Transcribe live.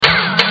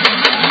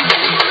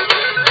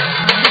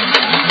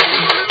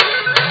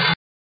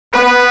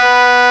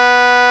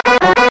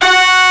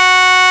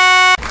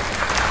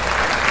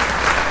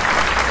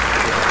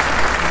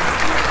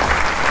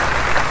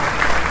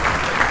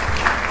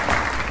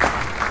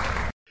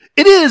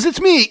It is, it's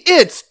me,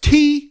 it's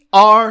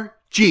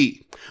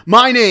TRG.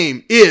 My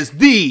name is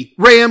the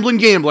Ramblin'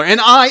 Gambler,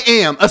 and I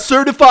am a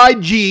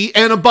certified G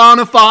and a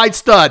bona fide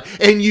stud,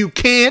 and you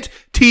can't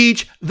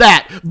teach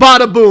that.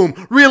 Bada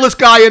boom, realest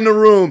guy in the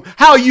room.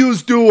 How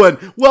you's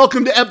doing?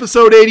 Welcome to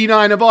episode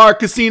 89 of our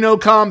Casino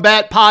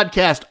Combat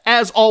podcast.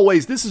 As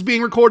always, this is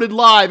being recorded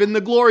live in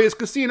the glorious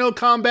Casino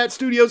Combat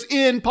studios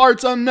in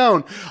parts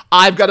unknown.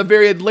 I've got a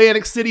very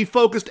Atlantic City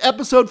focused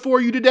episode for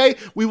you today.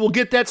 We will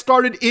get that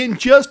started in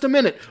just a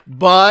minute,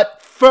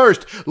 but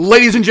first,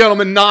 ladies and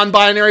gentlemen,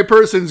 non-binary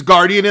persons,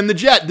 Guardian and the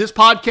Jet, this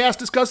podcast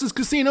discusses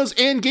casinos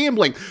and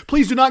gambling.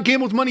 Please do not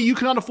gamble with money you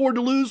cannot afford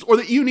to lose or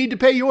that you need to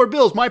pay your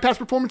bills. My past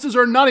performances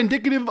are not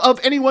indicative of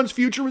anyone's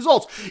future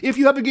results. If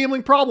you have a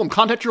gambling problem,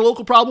 contact your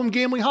local problem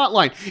gambling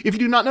hotline. If you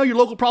do not know your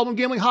local problem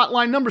gambling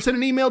hotline number, send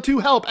an email to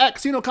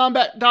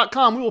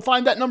help@casinocombat.com. We will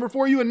find that number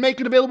for you and make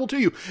it available to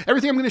you.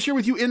 Everything I'm going to share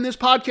with you in this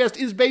podcast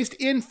is based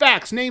in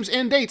facts. Names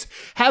and dates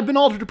have been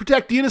altered to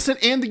protect the innocent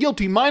and the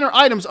guilty. Minor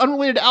items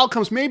unrelated to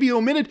outcomes may be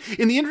omitted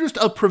in the interest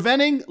of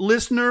preventing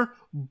listener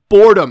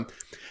boredom.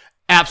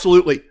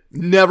 Absolutely.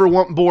 Never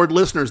want bored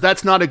listeners.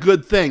 That's not a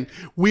good thing.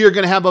 We are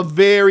going to have a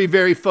very,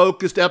 very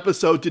focused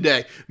episode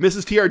today.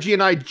 Mrs. TRG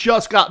and I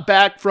just got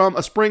back from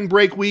a spring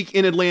break week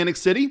in Atlantic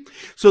City,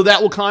 so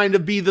that will kind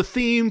of be the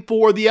theme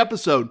for the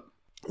episode.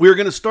 We're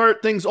going to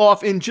start things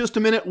off in just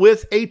a minute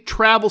with a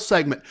travel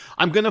segment.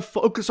 I'm going to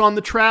focus on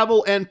the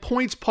travel and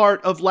points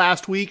part of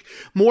last week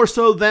more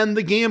so than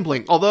the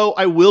gambling, although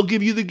I will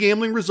give you the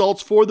gambling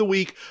results for the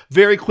week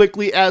very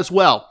quickly as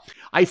well.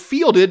 I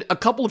fielded a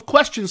couple of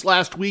questions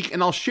last week,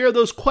 and I'll share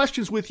those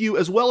questions with you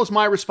as well as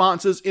my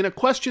responses in a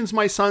Questions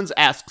My Sons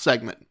Ask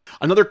segment.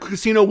 Another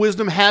casino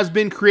wisdom has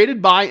been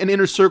created by an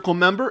Inner Circle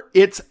member.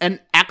 It's an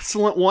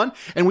excellent one,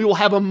 and we will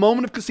have a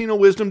moment of casino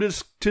wisdom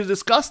to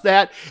discuss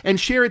that and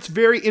share its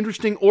very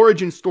interesting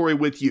origin story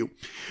with you.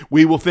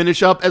 We will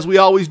finish up, as we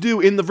always do,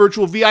 in the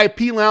virtual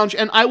VIP lounge,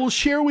 and I will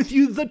share with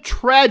you the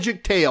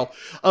tragic tale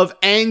of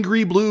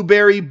Angry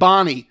Blueberry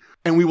Bonnie,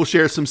 and we will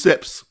share some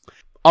sips.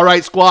 All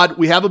right, squad,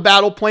 we have a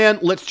battle plan.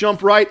 Let's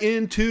jump right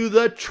into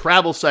the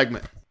travel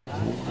segment.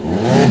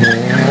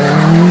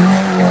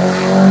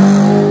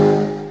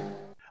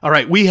 All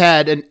right, we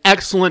had an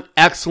excellent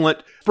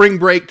spring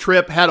break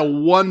trip, had a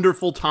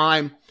wonderful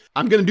time.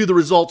 I'm going to do the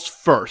results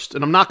first,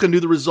 and I'm not going to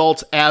do the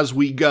results as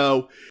we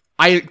go.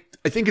 I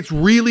think it's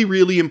really,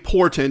 really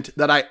important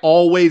that I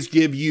always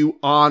give you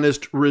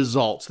honest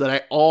results, that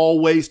I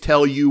always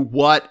tell you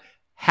what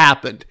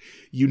happened.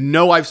 You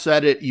know I've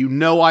said it. You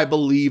know I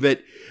believe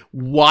it.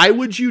 Why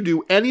would you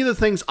do any of the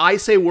things I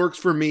say works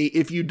for me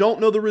if you don't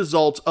know the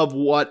results of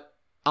what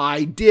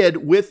I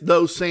did with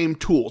those same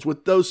tools,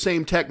 with those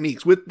same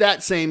techniques, with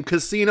that same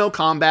casino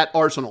combat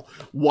arsenal?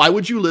 Why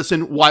would you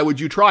listen? Why would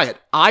you try it?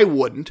 I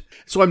wouldn't.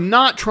 So I'm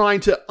not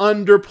trying to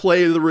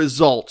underplay the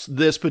results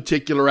this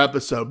particular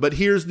episode, but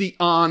here's the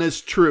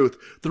honest truth.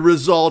 The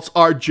results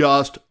are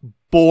just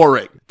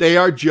boring. They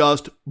are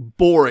just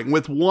boring,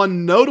 with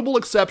one notable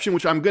exception,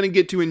 which I'm going to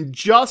get to in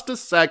just a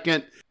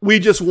second. We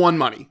just won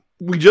money.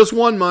 We just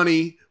won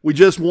money. We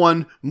just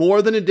won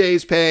more than a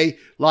day's pay,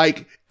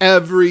 like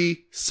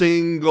every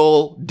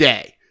single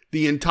day.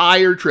 The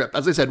entire trip.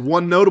 As I said,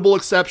 one notable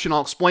exception.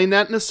 I'll explain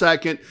that in a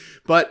second,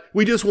 but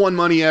we just won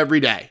money every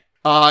day.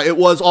 It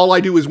was all I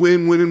do is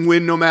win, win, and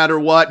win no matter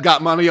what.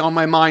 Got money on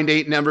my mind,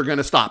 ain't never going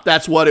to stop.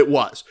 That's what it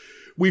was.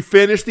 We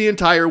finished the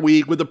entire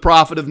week with a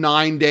profit of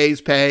 9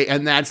 days pay,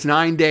 and that's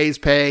 9 days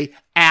pay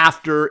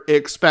after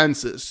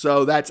expenses.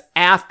 So that's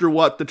after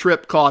what the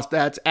trip cost.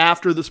 That's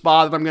after the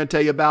spa that I'm going to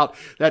tell you about.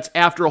 That's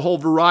after a whole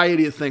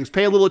variety of things.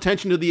 Pay a little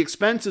attention to the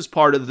expenses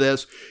part of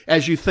this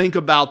as you think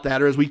about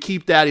that, or as we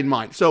keep that in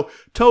mind. So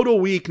total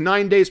week,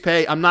 9 days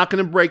pay. I'm not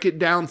going to break it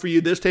down for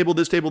you. This table,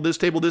 this table, this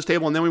table, this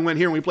table. And then we went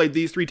here and we played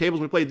these 3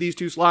 tables. We played these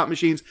 2 slot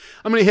machines.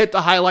 I'm going to hit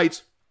the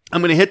highlights. I'm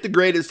going to hit the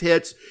greatest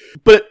hits,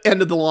 but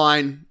end of the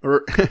line,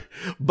 or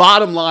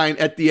bottom line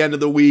at the end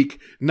of the week,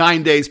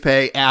 9 days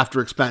pay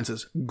after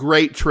expenses.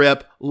 Great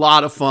trip, a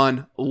lot of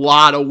fun, a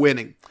lot of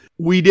winning.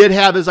 We did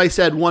have, as I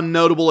said, one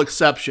notable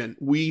exception.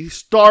 We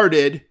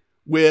started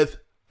with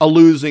a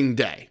losing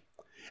day,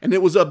 and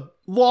it was a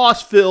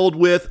loss filled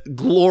with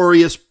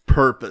glorious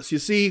purpose. You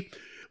see,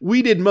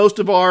 we did most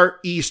of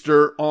our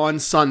Easter on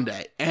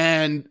Sunday,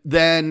 and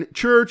then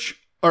church.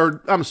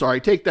 Or, I'm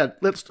sorry, take that.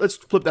 Let's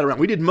flip that around.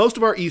 We did most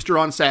of our Easter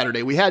on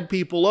Saturday. We had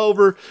people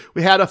over.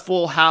 We had a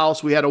full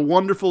house. We had a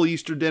wonderful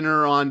Easter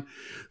dinner on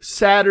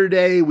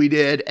Saturday. We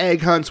did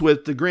egg hunts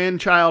with the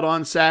grandchild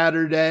on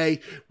Saturday.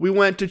 We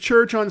went to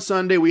church on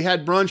Sunday. We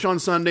had brunch on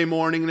Sunday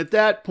morning. And at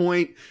that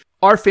point,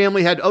 our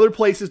family had other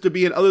places to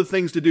be and other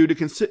things to do to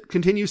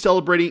continue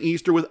celebrating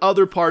Easter with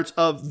other parts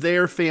of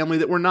their family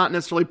that were not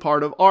necessarily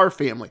part of our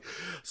family.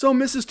 So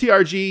Mrs.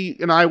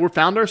 TRG and I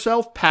found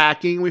ourselves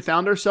packing. We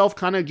found ourselves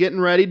kind of getting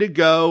ready to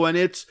go, and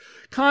it's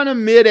kind of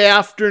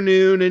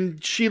mid-afternoon,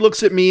 and she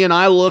looks at me and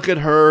I look at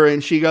her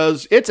and she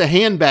goes, "It's a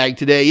handbag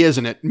today,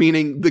 isn't it?"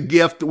 Meaning the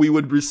gift that we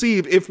would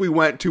receive if we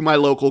went to my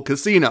local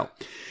casino.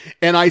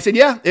 And I said,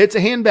 "Yeah, it's a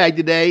handbag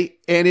today,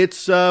 and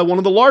it's one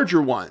of the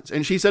larger ones."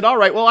 And she said, "All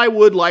right, well, I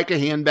would like a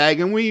handbag,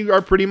 and we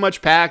are pretty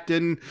much packed,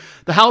 and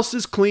the house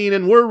is clean,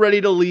 and we're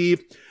ready to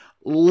leave.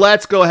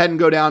 Let's go ahead and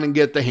go down and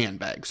get the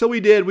handbag." So we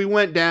did. We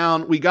went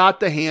down. We got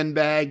the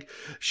handbag.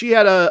 She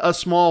had a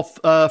small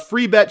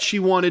free bet she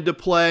wanted to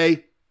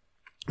play.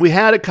 We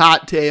had a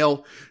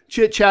cocktail,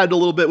 chit-chatted a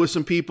little bit with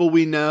some people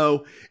we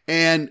know,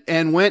 and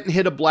went and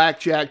hit a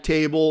blackjack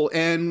table,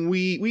 and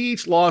we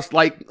each lost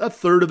like a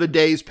third of a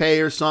day's pay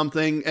or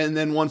something, and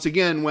then once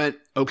again went,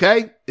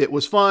 okay, it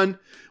was fun.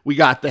 We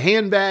got the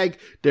handbag.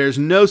 There's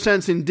no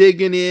sense in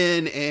digging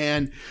in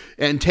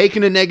and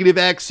taking a negative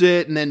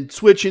exit and then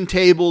switching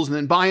tables and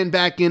then buying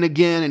back in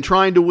again and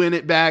trying to win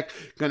it back.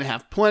 Going to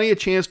have plenty of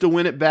chance to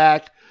win it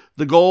back.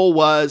 The goal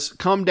was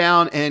come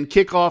down and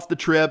kick off the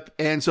trip.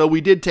 And so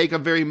we did take a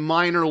very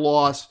minor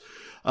loss,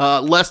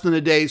 less than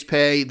a day's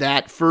pay,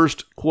 that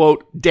first,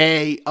 quote,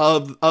 day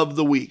of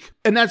the week.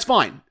 And that's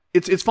fine.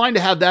 It's fine to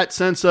have that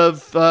sense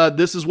of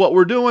this is what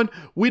we're doing.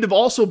 We'd have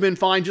also been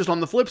fine just on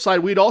the flip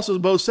side. We'd also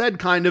both said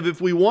kind of if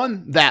we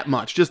won that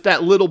much, just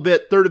that little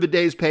bit, third of a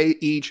day's pay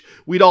each,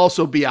 we'd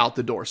also be out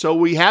the door. So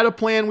we had a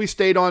plan. We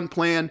stayed on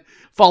plan.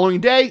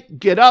 Following day,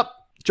 get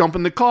up, jump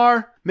in the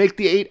car, make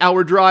the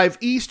 8-hour drive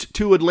east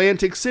to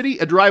Atlantic City,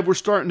 a drive we're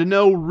starting to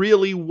know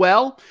really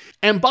well.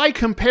 And by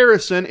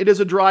comparison, it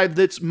is a drive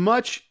that's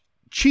much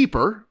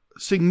cheaper,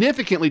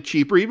 significantly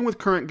cheaper, even with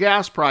current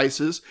gas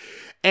prices,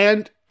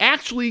 and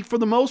actually, for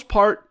the most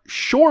part,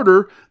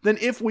 shorter than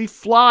if we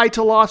fly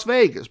to Las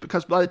Vegas,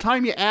 because by the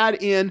time you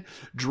add in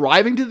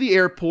driving to the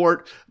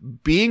airport,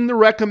 being the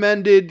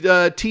recommended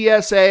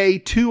TSA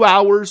 2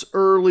 hours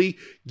early,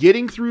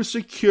 getting through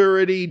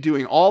security,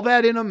 doing all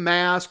that in a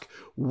mask,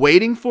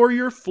 waiting for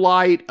your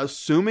flight,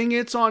 assuming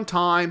it's on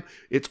time,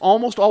 it's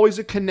almost always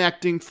a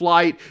connecting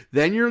flight,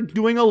 then you're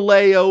doing a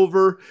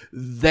layover,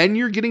 then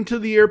you're getting to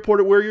the airport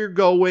at where you're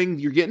going,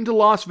 you're getting to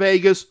Las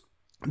Vegas,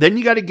 then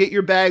you got to get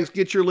your bags,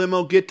 get your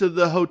limo, get to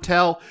the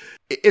hotel.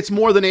 It's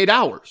more than 8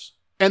 hours.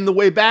 And the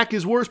way back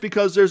is worse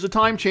because there's a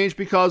time change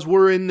because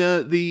we're in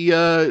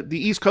the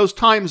East Coast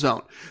time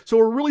zone. So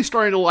we're really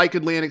starting to like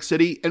Atlantic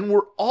City. And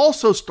we're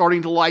also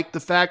starting to like the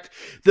fact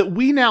that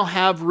we now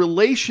have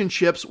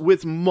relationships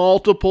with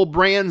multiple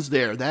brands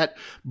there. That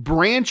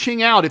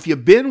branching out. If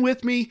you've been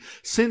with me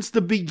since the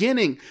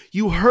beginning,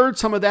 you heard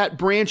some of that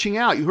branching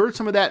out. You heard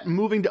some of that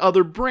moving to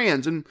other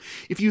brands. And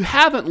if you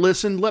haven't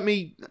listened, let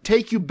me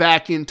take you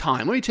back in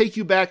time. Let me take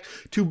you back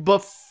to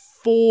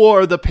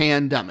before the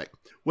pandemic.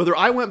 Whether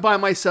I went by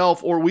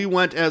myself or we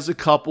went as a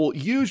couple,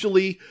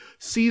 usually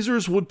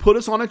Caesars would put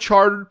us on a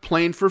chartered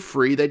plane for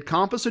free. They'd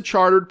comp us a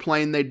chartered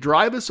plane. They'd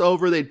drive us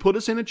over. They'd put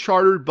us in a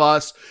chartered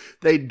bus.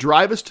 They'd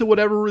drive us to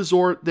whatever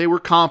resort they were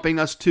comping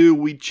us to.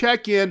 We'd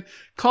check in.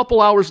 Couple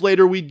hours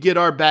later, we'd get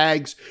our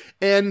bags.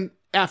 And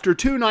after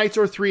 2 nights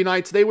or 3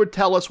 nights, they would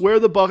tell us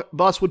where the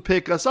bus would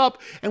pick us up,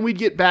 and we'd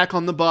get back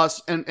on the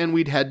bus and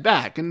we'd head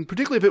back. And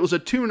particularly if it was a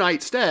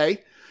 2-night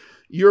stay,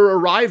 you're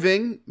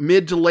arriving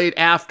mid to late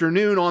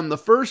afternoon on the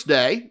first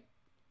day,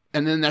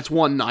 and then that's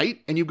one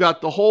night, and you've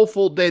got the whole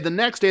full day the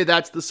next day,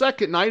 that's the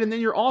second night, and then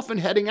you're often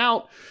heading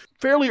out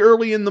fairly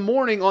early in the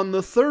morning on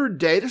the third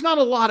day. There's not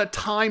a lot of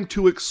time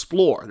to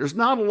explore. There's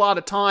not a lot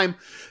of time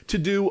to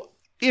do,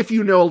 if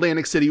you know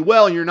Atlantic City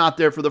well and you're not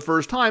there for the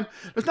first time,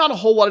 there's not a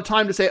whole lot of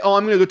time to say, oh,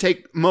 I'm going to go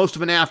take most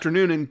of an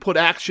afternoon and put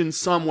action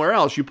somewhere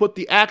else. You put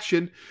the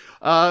action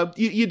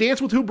you dance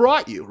with who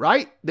brought you,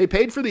 right? They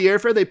paid for the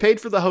airfare. They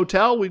paid for the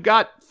hotel. We've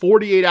got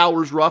 48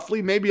 hours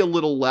roughly, maybe a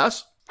little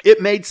less.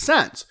 It made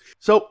sense.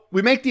 So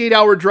we make the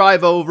 8-hour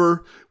drive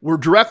over. We're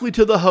directly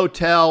to the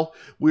hotel.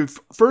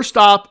 First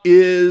stop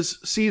is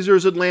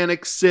Caesars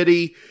Atlantic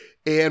City,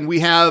 and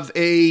we have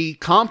a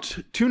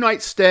comped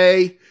 2-night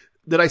stay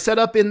that I set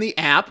up in the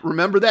app.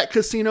 Remember that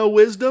casino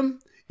wisdom?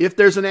 If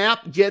there's an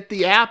app, get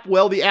the app.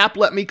 Well, the app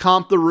let me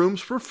comp the rooms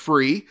for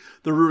free.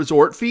 The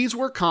resort fees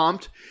were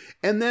comped.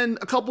 And then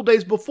a couple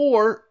days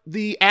before,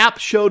 the app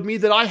showed me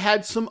that I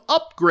had some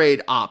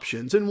upgrade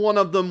options. And one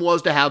of them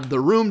was to have the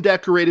room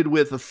decorated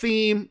with a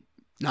theme.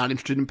 Not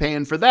interested in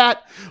paying for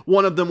that.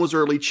 One of them was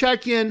early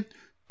check-in.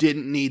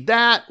 Didn't need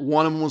that.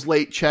 One of them was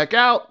late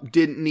checkout.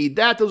 Didn't need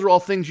that. Those are all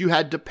things you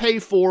had to pay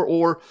for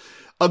or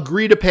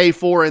agree to pay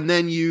for and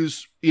then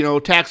use,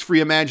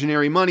 tax-free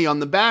imaginary money on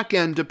the back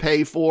end to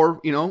pay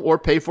for, or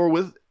pay for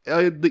with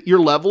your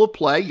level of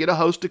play. Get a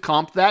host to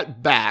comp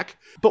that back.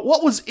 But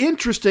what was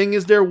interesting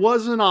is there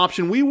was an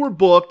option. We were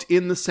booked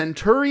in the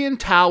Centurion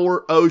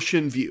Tower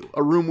Ocean View,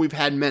 a room we've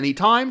had many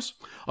times,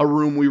 a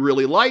room we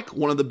really like,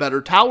 one of the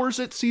better towers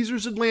at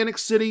Caesars Atlantic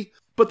City.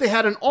 But they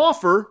had an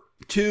offer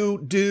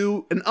to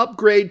do an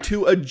upgrade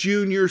to a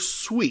junior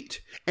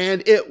suite.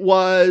 And it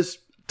was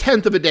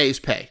 1/10 of a day's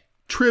pay.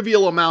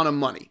 Trivial amount of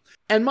money.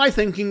 And my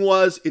thinking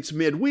was, it's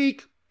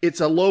midweek,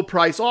 it's a low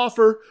price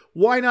offer,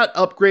 why not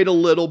upgrade a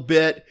little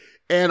bit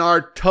And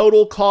our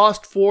total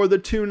cost for the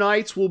 2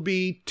 nights will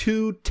be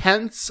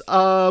 2/10.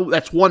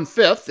 That's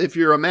 1/5 if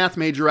you're a math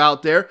major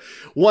out there.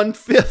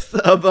 1/5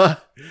 of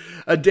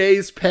a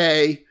day's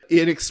pay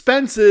in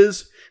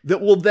expenses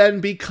that will then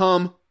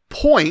become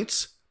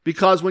points,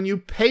 because when you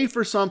pay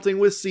for something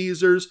with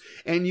Caesars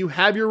and you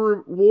have your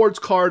rewards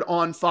card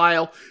on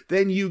file,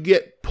 then you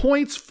get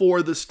points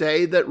for the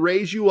stay that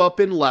raise you up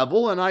in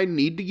level. And I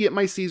need to get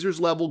my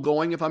Caesars level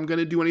going if I'm going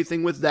to do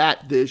anything with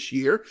that this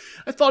year.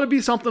 I thought it'd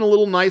be something a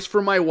little nice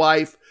for my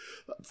wife,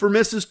 for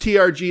Mrs.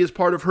 TRG as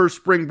part of her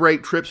spring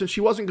break trips. And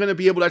she wasn't going to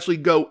be able to actually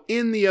go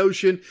in the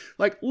ocean,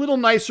 like little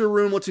nicer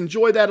room. Let's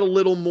enjoy that a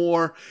little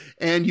more.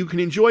 And you can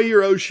enjoy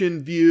your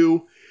ocean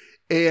view.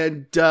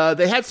 And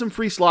they had some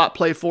free slot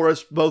play for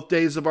us both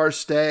days of our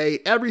stay.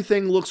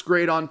 Everything looks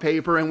great on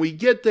paper. And we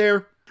get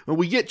there, and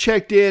we get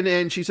checked in,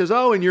 and she says,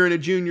 oh, and you're in a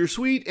junior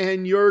suite,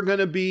 and you're going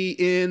to be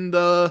in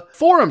the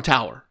Forum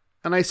Tower.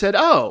 And I said,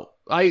 oh,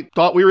 I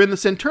thought we were in the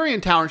Centurion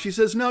Tower. And she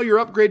says, no, your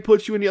upgrade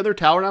puts you in the other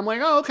tower. And I'm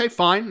like, oh, okay,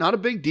 fine. Not a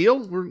big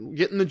deal. We're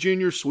getting the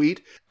junior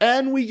suite.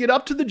 And we get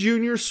up to the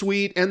junior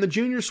suite, and the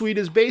junior suite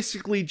is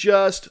basically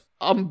just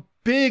a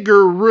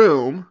bigger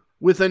room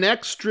with an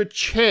extra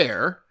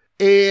chair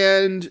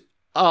and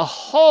a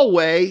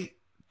hallway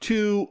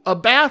to a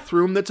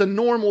bathroom that's a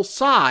normal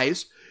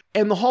size,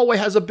 and the hallway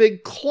has a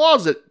big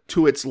closet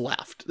to its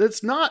left.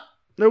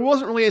 There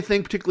wasn't really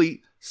anything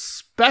particularly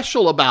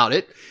special about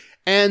it.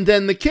 And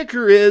then the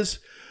kicker is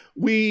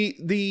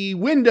the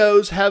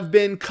windows have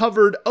been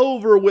covered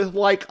over with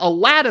like a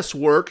lattice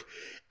work.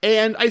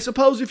 And I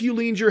suppose if you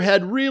leaned your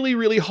head really,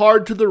 really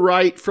hard to the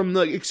right from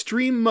the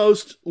extreme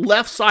most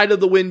left side of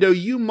the window,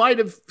 you might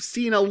have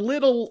seen a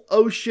little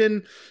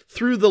ocean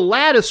through the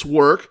lattice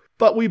work.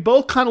 But we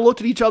both kind of looked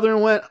at each other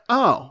and went,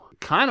 oh,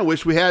 kind of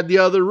wish we had the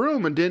other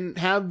room and didn't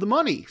have the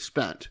money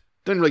spent.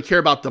 Didn't really care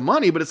about the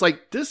money, but it's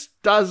like, this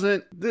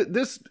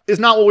is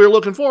not what we were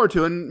looking forward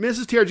to. And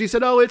Mrs. TRG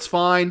said, oh, it's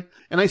fine.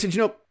 And I said,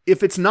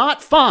 if it's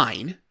not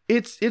fine,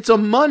 It's a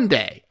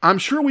Monday. I'm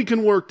sure we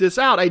can work this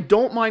out. I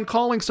don't mind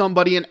calling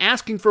somebody and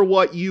asking for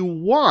what you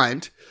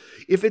want.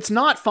 If it's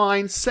not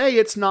fine, say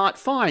it's not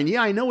fine.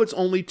 Yeah, I know it's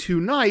only 2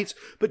 nights,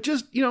 but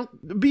just,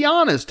 be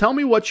honest. Tell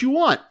me what you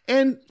want.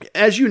 And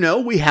as you know,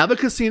 we have a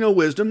casino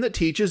wisdom that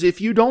teaches if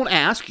you don't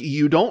ask,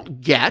 you don't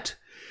get.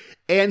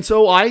 And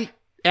so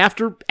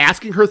after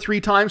asking her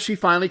 3 times, she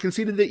finally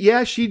conceded that,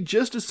 yeah, she'd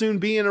just as soon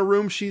be in a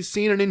room she's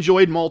seen and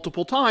enjoyed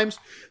multiple times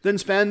than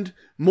spend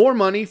more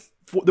money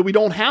that we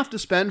don't have to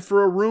spend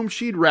for a room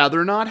she'd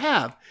rather not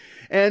have.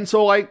 And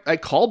so I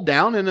called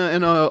down, and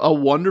a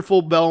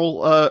wonderful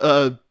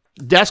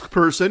desk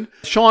person,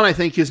 Sean, I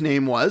think his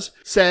name was,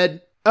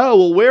 said, oh,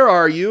 well, where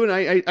are you?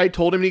 And I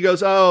told him, and he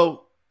goes,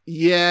 oh,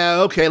 yeah,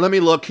 okay, let me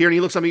look here. And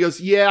he looks at me, he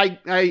goes, yeah,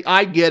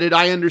 I get it.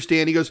 I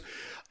understand. He goes,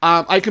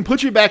 I can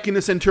put you back in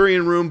the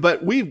Centurion room,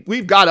 but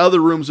we've got other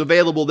rooms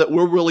available that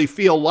will really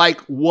feel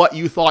like what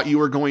you thought you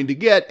were going to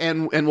get,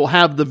 and will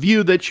have the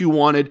view that you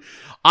wanted.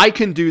 I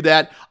can do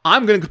that.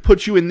 I'm going to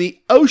put you in the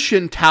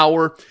Ocean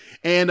Tower.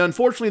 And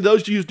unfortunately,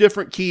 those use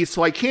different keys,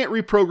 so I can't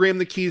reprogram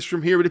the keys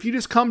from here. But if you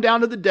just come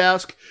down to the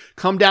desk,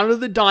 come down to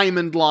the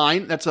Diamond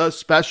line, that's a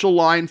special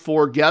line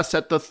for guests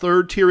at the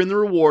 3rd tier in the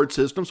reward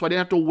system, so I didn't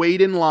have to wait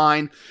in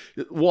line,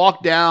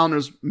 walk down.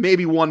 There's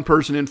maybe one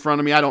person in front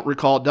of me. I don't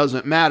recall. It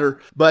doesn't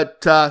matter.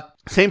 But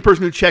same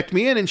person who checked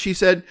me in, and she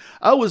said,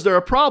 oh, is there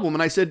a problem?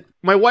 And I said,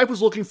 my wife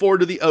was looking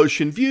forward to the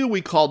ocean view.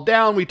 We called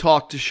down. We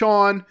talked to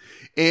Sean.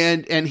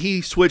 And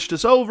he switched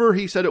us over.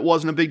 He said it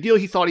wasn't a big deal.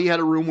 He thought he had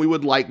a room we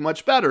would like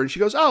much better. And she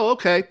goes, oh,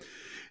 okay.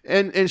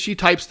 And she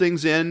types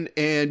things in,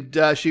 and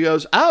she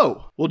goes,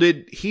 oh, well,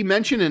 did he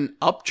mention an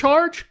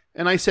upcharge?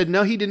 And I said,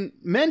 no, he didn't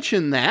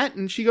mention that.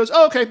 And she goes,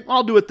 oh, okay,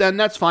 I'll do it then.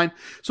 That's fine.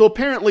 So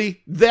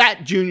apparently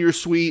that junior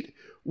suite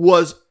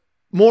was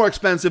more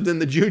expensive than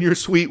the junior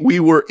suite we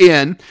were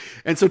in.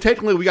 And so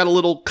technically we got a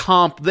little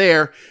comp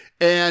there.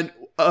 And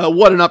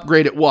what an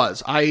upgrade it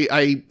was.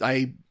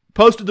 I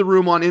posted the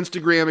room on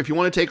Instagram. If you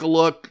want to take a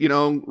look,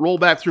 roll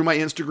back through my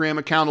Instagram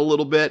account a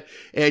little bit,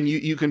 and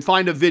you can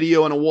find a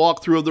video and a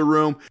walkthrough of the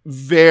room.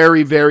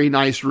 Very, very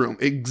nice room.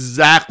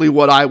 Exactly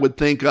what I would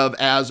think of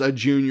as a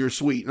junior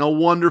suite. And a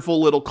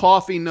wonderful little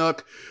coffee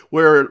nook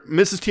where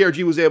Mrs.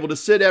 TRG was able to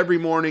sit every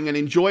morning and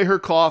enjoy her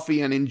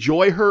coffee and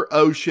enjoy her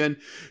ocean.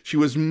 She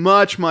was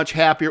much, much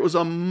happier. It was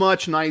a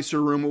much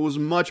nicer room. It was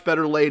much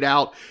better laid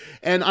out.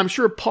 And I'm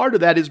sure part of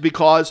that is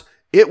because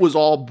it was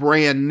all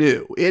brand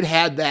new. It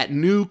had that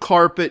new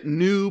carpet,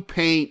 new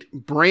paint,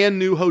 brand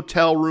new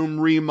hotel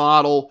room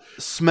remodel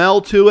smell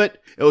to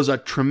it. It was a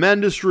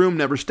tremendous room.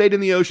 Never stayed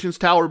in the Oceans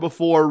Tower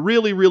before.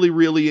 Really, really,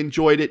 really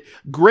enjoyed it.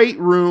 Great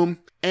room.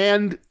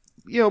 And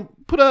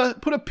put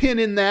a pin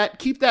in that.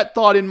 Keep that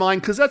thought in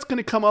mind, because that's going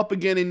to come up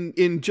again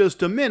in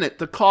just a minute.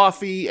 The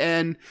coffee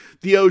and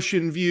the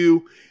ocean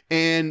view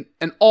and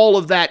all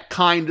of that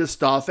kind of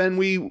stuff. And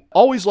we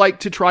always like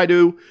to try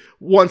to,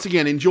 once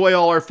again, enjoy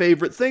all our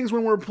favorite things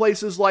when we're in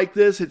places like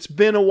this. It's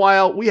been a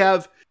while. We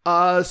have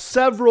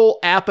several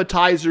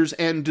appetizers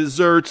and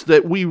desserts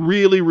that we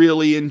really,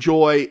 really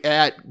enjoy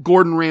at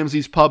Gordon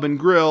Ramsay's Pub and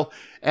Grill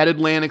at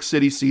Atlantic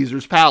City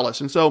Caesars Palace.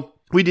 And so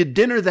we did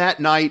dinner that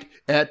night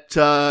at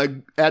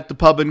the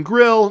Pub and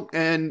Grill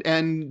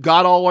and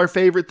got all our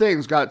favorite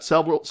things. Got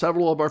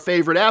several of our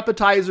favorite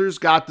appetizers.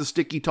 Got the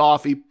sticky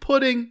toffee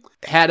pudding.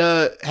 Had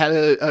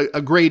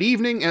a great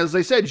evening. As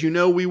I said,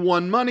 we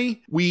won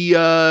money. We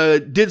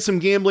did some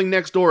gambling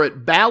next door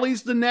at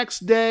Bally's the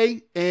next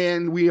day,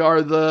 and we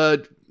are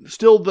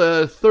still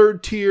the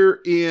third tier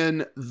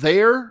in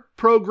their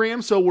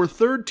program. So we're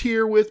third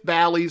tier with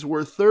Bally's,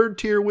 we're third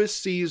tier with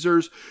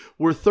Caesars,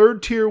 we're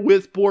third tier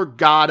with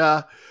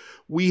Borgata.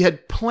 We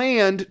had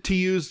planned to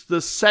use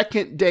the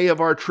second day of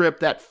our trip,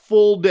 that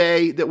full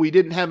day that we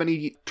didn't have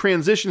any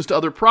transitions to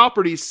other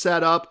properties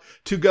set up,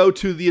 to go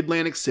to the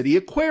Atlantic City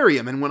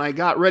Aquarium. And when I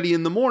got ready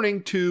in the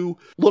morning to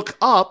look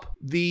up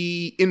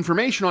the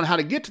information on how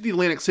to get to the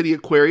Atlantic City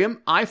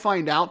Aquarium, I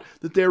find out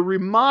that they're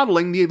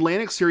remodeling the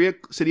Atlantic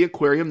City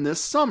Aquarium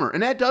this summer.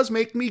 And that does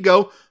make me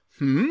go,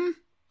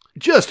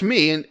 just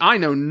me, and I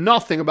know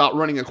nothing about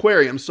running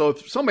aquariums, so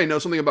if somebody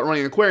knows something about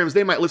running aquariums,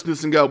 they might listen to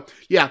this and go,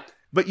 yeah,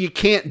 but you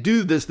can't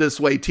do this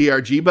way,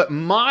 TRG. But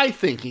my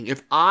thinking,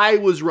 if I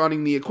was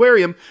running the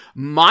aquarium,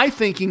 my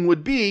thinking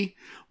would be,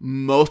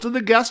 most of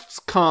the guests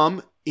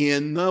come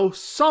in the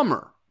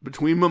summer,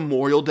 between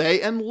Memorial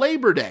Day and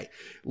Labor Day.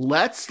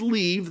 Let's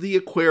leave the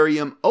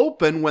aquarium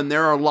open when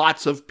there are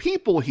lots of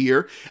people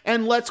here,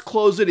 and let's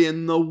close it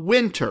in the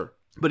winter.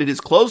 But it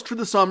is closed for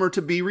the summer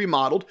to be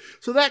remodeled,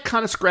 so that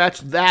kind of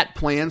scratched that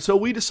plan. So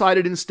we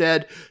decided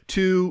instead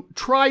to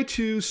try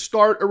to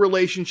start a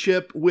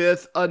relationship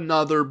with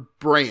another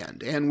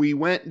brand. And we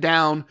went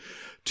down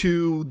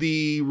to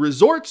the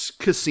Resorts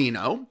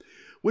Casino,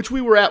 which we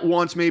were at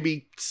once,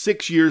 maybe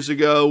 6 years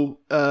ago,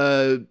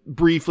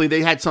 briefly.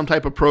 They had some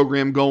type of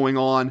program going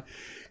on,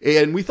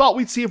 and we thought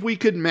we'd see if we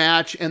could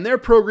match. And their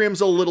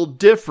program's a little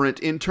different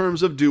in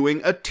terms of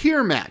doing a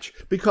tier match,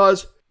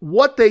 because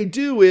what they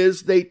do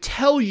is they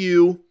tell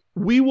you,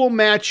 we will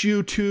match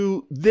you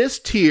to this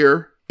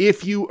tier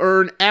if you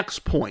earn X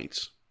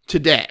points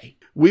today.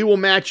 We will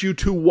match you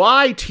to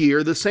Y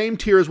tier, the same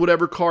tier as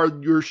whatever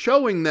card you're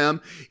showing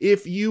them,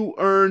 if you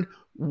earn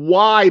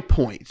Y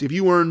points, if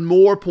you earn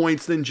more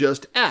points than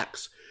just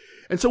X.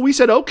 And so we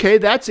said, okay,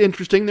 that's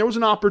interesting. There was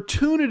an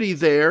opportunity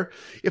there.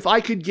 If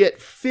I could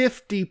get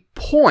 50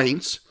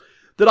 points,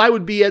 that I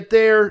would be at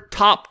their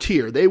top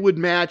tier. They would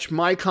match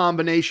my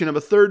combination of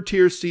a third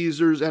tier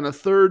Caesars and a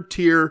third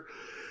tier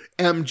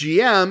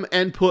MGM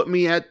and put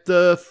me at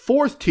the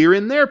fourth tier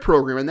in their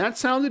program. And that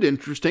sounded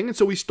interesting. And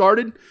so we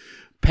started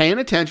paying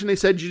attention. They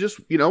said, you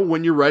just,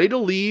 when you're ready to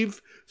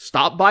leave,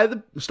 stop by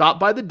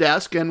the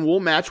desk and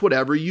we'll match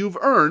whatever you've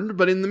earned.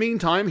 But in the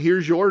meantime,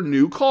 here's your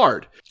new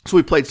card. So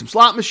we played some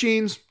slot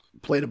machines,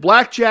 played a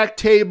blackjack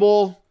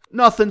table,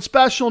 nothing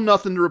special,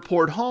 nothing to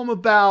report home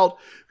about.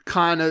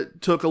 Kind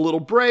of took a little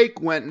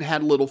break, went and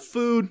had a little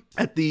food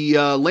at the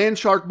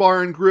Landshark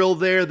Bar and Grill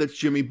there. That's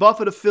Jimmy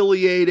Buffett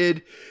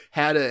affiliated.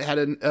 Had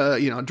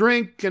a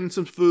drink and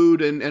some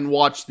food and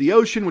watched the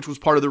ocean, which was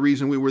part of the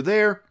reason we were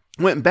there.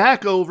 Went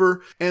back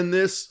over, and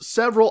this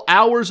several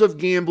hours of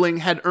gambling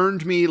had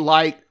earned me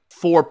like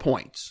 4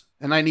 points,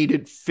 and I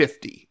needed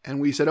 50.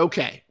 And we said,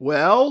 okay,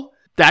 well,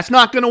 that's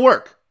not going to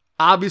work.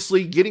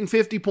 Obviously, getting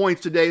 50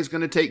 points today is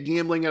going to take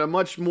gambling at a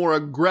much more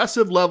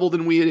aggressive level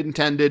than we had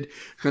intended.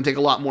 It's going to take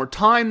a lot more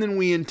time than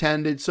we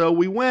intended. So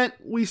we went,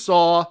 we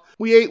saw,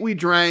 we ate, we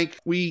drank,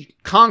 we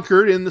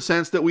conquered in the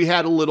sense that we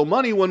had a little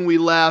money when we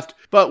left,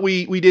 but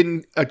we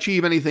didn't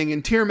achieve anything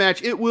in tier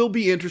match. It will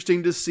be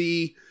interesting to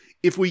see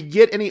if we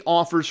get any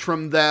offers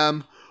from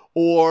them,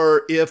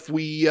 or if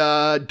we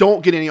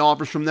don't get any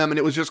offers from them and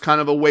it was just kind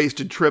of a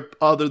wasted trip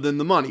other than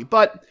the money.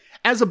 But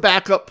as a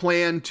backup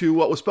plan to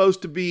what was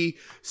supposed to be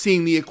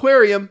seeing the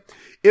aquarium,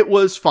 it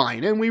was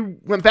fine. And we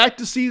went back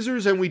to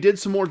Caesars and we did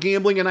some more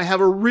gambling, and I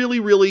have a really,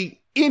 really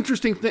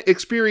interesting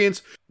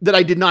experience that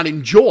I did not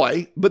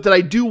enjoy, but that I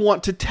do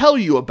want to tell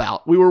you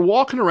about. We were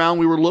walking around,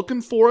 we were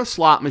looking for a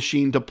slot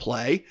machine to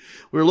play.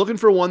 We were looking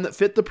for one that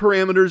fit the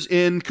parameters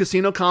in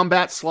Casino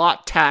Combat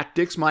Slot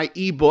Tactics, my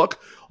ebook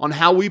on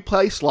how we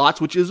play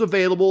slots, which is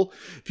available.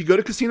 If you go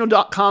to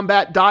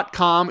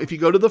casino.combat.com, if you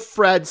go to the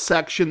Fred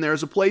section,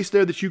 there's a place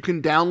there that you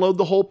can download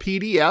the whole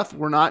PDF.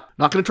 We're not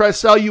going to try to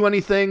sell you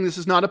anything. This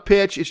is not a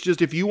pitch. It's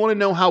just, if you want to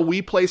know how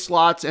we play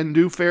slots and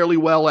do fairly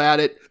well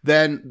at it,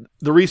 then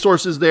the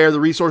resources there,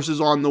 the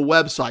resources on the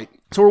website.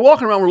 So we're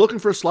walking around, we're looking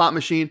for a slot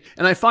machine,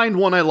 and I find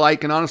one I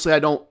like, and honestly, I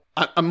don't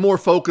I'm more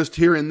focused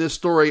here in this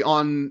story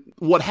on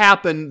what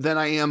happened than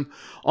I am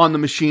on the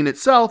machine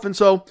itself. And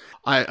so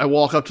I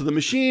walk up to the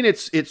machine.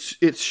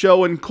 It's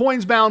showing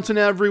coins bouncing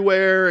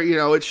everywhere. You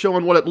know, it's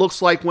showing what it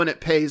looks like when it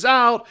pays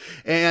out.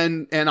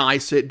 And I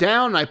sit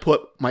down and I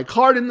put my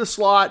card in the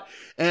slot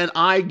and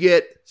I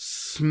get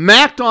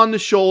smacked on the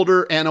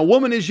shoulder and a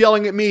woman is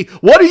yelling at me,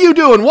 "What are you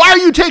doing? Why are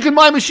you taking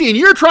my machine?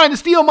 You're trying to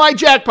steal my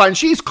jackpot." And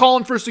she's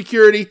calling for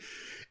security.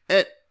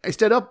 And I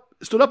stood up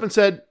and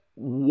said,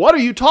 "What are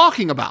you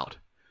talking about?"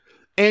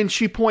 And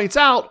she points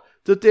out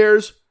that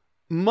there's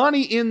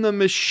money in the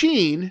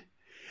machine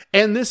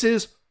and this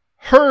is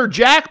her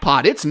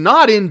jackpot. It's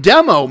not in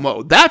demo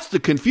mode. That's the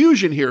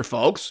confusion here,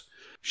 folks.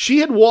 She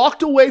had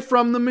walked away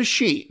from the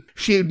machine.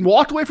 She had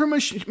walked away from a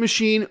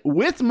machine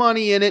with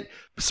money in it,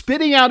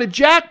 spitting out a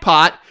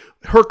jackpot.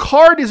 Her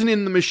card isn't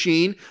in the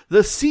machine.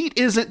 The seat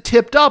isn't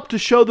tipped up to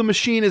show the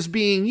machine is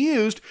being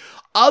used.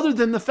 Other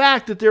than the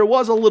fact that there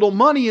was a little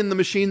money in the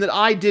machine that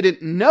I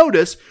didn't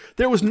notice,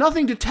 there was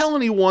nothing to tell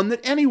anyone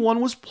that anyone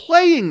was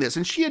playing this.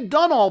 And she had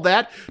done all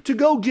that to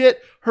go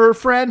get her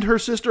friend, her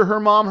sister, her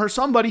mom, her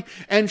somebody,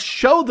 and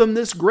show them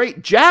this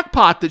great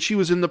jackpot that she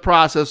was in the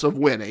process of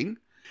winning.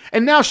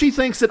 And now she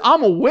thinks that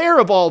I'm aware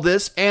of all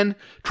this and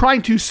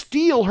trying to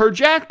steal her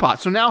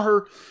jackpot. So now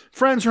her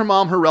friends, her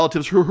mom, her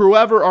relatives,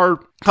 whoever are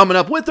coming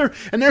up with her,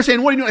 and they're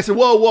saying, "What are you doing?" I said,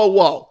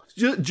 whoa.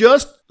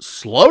 Just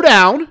slow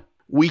down.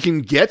 We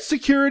can get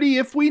security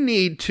if we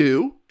need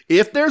to.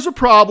 If there's a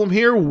problem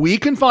here, we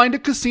can find a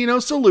casino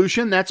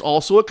solution. That's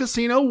also a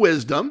casino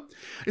wisdom.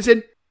 I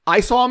said, I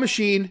saw a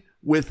machine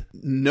with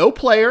no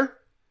player,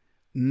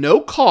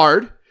 no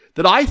card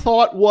that I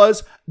thought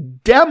was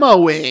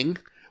demoing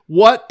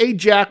what a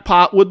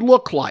jackpot would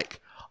look like.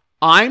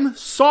 I'm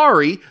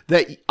sorry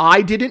that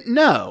I didn't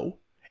know,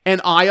 and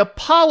I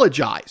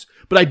apologize.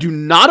 But I do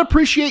not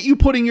appreciate you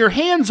putting your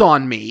hands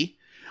on me.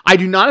 I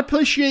do not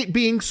appreciate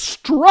being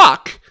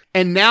struck.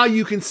 And now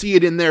you can see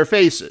it in their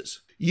faces.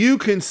 You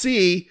can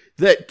see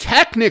that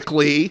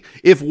technically,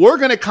 if we're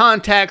going to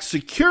contact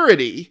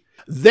security,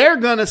 they're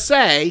going to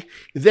say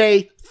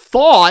they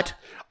thought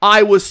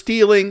I was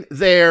stealing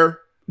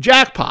their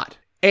jackpot.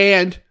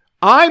 And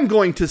I'm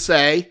going to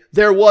say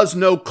there was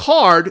no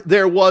card,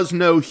 there was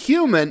no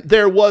human,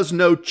 there was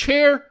no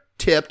chair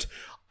tipped.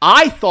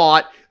 I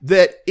thought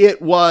that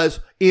it was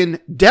in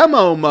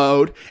demo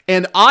mode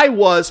and I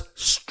was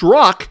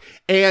struck,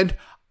 and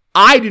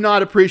I do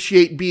not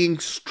appreciate being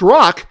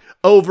struck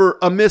over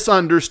a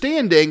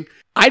misunderstanding.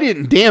 I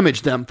didn't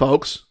damage them,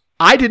 folks.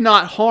 I did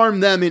not harm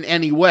them in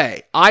any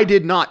way. I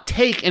did not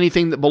take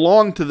anything that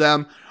belonged to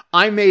them.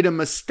 I made a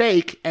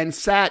mistake and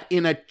sat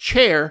in a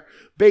chair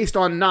based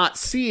on not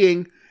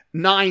seeing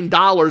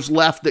 $9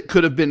 left that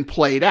could have been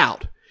played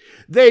out.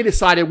 They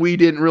decided we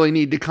didn't really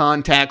need to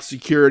contact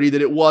security,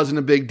 that it wasn't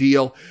a big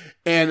deal.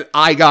 And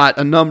I got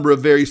a number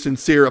of very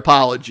sincere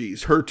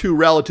apologies. Her two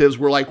relatives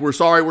were like, we're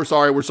sorry.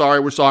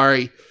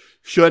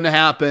 Shouldn't have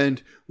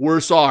happened. We're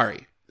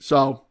sorry.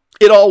 So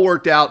it all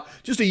worked out.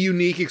 Just a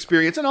unique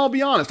experience. And I'll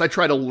be honest, I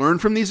try to learn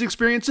from these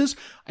experiences.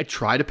 I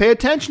try to pay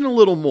attention a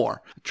little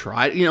more.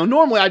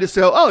 Normally I just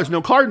say, oh, there's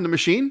no card in the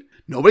machine.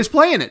 Nobody's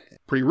playing it.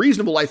 Pretty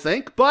reasonable, I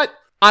think. But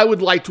I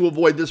would like to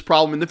avoid this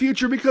problem in the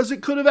future because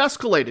it could have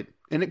escalated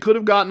and it could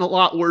have gotten a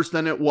lot worse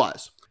than it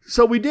was.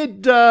 So we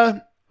did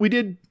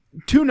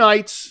 2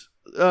 nights,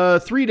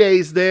 3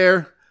 days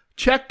there,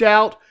 checked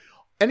out.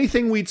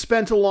 Anything we'd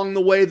spent along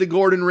the way, the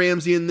Gordon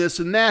Ramsay and this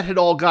and that, had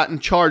all gotten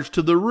charged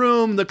to the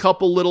room. The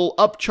couple little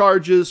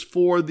upcharges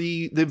for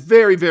the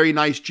very, very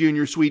nice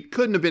junior suite.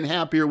 Couldn't have been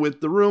happier with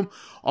the room.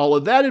 All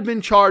of that had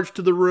been charged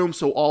to the room,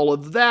 so all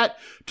of that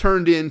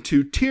turned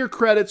into tier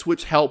credits,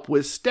 which help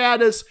with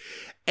status.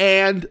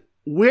 And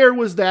where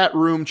was that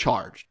room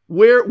charged?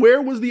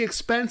 Where was the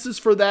expenses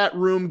for that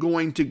room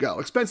going to go?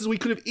 Expenses we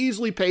could have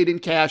easily paid in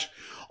cash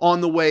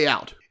on the way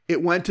out.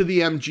 It went to the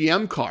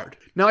MGM card.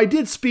 Now, I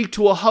did speak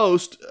to a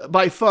host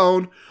by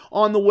phone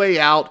on the way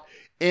out,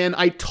 and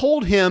I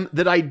told him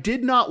that I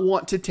did not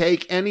want to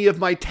take any of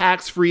my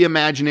tax-free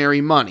imaginary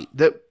money,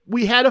 that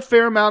we had a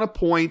fair amount of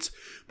points,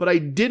 but I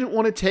didn't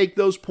want to take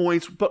those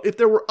points. But if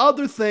there were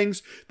other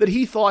things that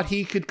he thought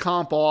he could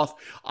comp off,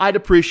 I'd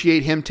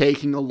appreciate him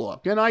taking a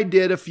look. And I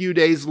did a few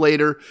days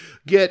later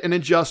get an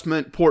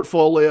adjustment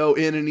portfolio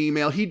in an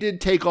email. He did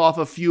take off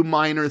a few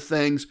minor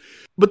things.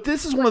 But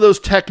this is one of those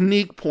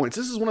technique points.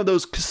 This is one of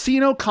those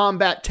casino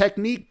combat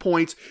technique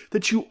points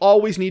that you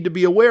always need to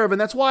be aware of.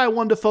 And that's why I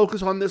wanted to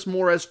focus on this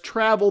more as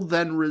travel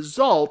than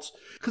results,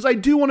 because I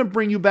do want to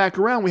bring you back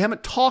around. We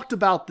haven't talked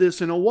about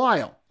this in a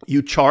while.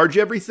 You charge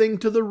everything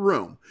to the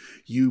room.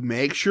 You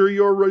make sure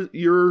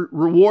your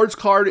rewards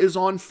card is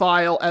on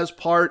file as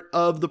part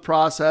of the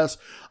process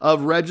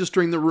of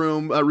registering the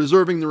room,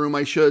 reserving the room,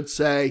 I should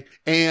say,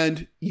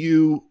 and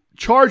you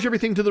charge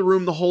everything to the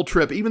room the whole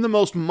trip, even the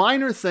most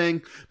minor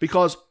thing,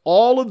 because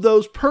all of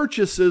those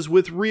purchases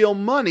with real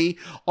money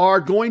are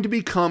going to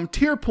become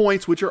tier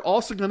points, which are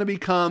also going to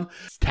become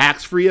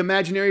tax-free,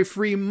 imaginary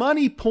free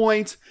money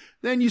points.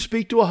 Then you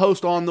speak to a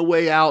host on the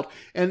way out,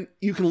 and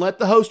you can let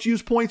the host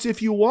use points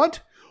if you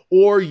want,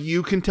 or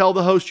you can tell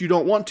the host you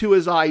don't want to,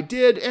 as I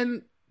did.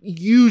 And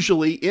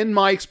usually, in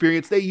my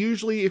experience,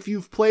 if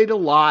you've played a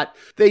lot,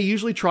 they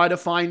usually try to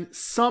find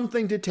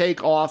something to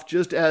take off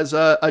just as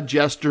a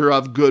gesture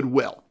of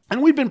goodwill.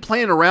 And we've been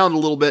playing around a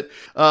little bit.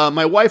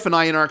 My wife and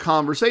I, in our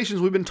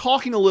conversations, we've been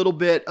talking a little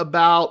bit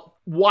about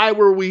why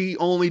were we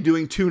only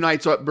doing 2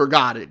 nights at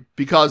Borgata?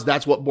 Because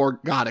that's what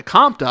Borgata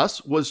comped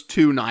us, was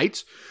 2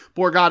 nights.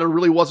 Borgata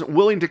really wasn't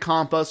willing to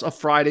comp us a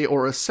Friday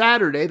or a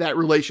Saturday. That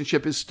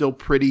relationship is still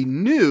pretty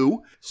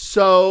new.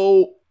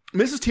 So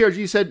Mrs.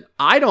 TRG said,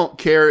 I don't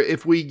care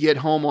if we get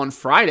home on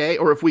Friday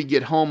or if we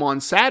get home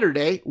on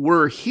Saturday.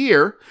 We're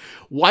here.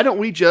 Why don't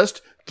we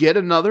just get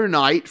another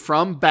night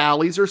from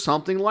Bally's or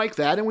something like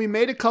that? And we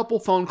made a couple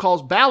phone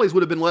calls. Bally's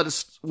would have been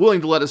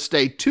willing to let us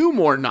stay 2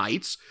 more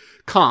nights,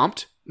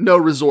 comped, no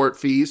resort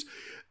fees.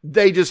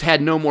 They just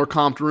had no more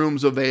comped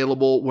rooms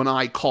available when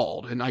I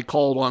called, and I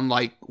called on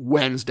like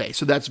Wednesday.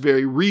 So that's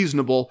very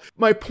reasonable.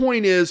 My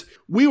point is,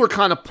 we were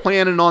kind of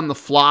planning on the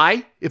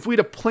fly. If we'd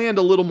have planned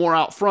a little more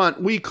out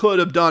front, we could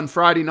have done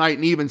Friday night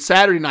and even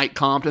Saturday night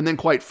comped. And then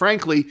quite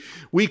frankly,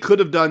 we could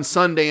have done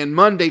Sunday and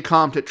Monday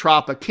comped at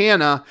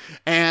Tropicana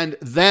and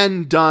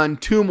then done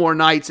 2 more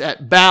nights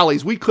at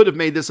Bally's. We could have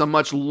made this a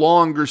much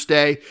longer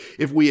stay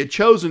if we had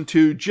chosen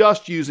to,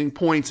 just using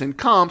points and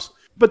comps.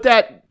 But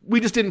that we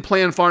just didn't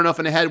plan far enough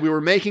ahead. We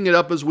were making it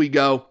up as we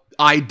go.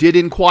 I did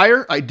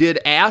inquire. I did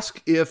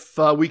ask if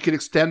we could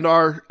extend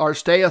our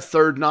stay a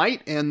 3rd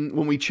night. And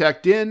when we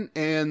checked in,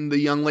 and the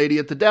young lady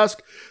at the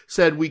desk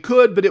said we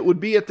could, but it would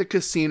be at the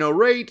casino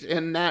rate.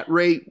 And that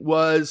rate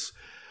was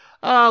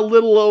a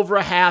little over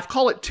a half,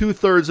 call it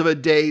 2/3 of a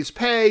day's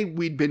pay.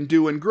 We'd been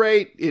doing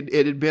great.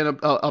 It had been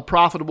a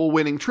profitable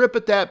winning trip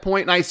at that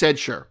point. And I said,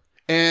 sure.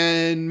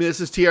 And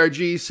Mrs.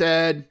 TRG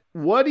said,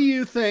 what do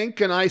you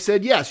think? And I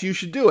said, yes, you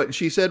should do it. And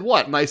she said,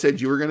 what? And I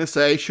said, you were going to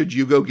say, should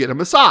you go get a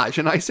massage?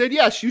 And I said,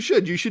 yes, you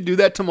should. You should do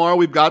that tomorrow.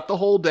 We've got the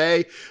whole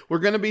day. We're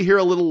going to be here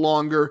a little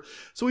longer.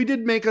 So we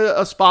did make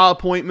a spa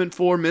appointment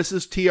for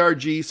Mrs.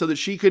 TRG so that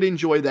she could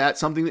enjoy that,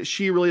 something that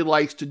she really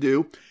likes to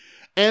do.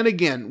 And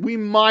again, we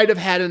might have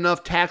had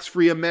enough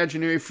tax-free,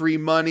 imaginary-free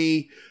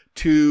money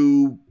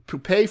to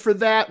pay for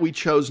that. We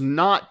chose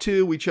not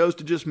to. We chose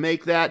to just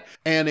make that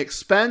an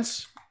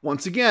expense.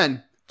 Once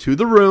again, to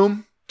the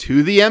room,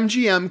 to the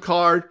MGM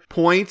card,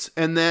 points,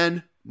 and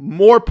then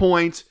more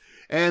points,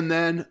 and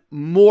then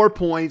more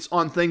points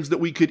on things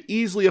that we could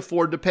easily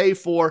afford to pay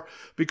for,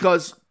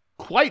 because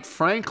quite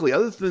frankly,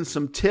 other than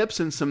some tips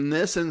and some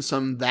this and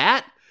some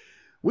that,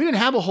 we didn't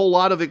have a whole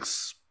lot of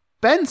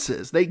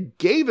expenses. They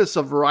gave us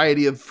a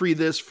variety of free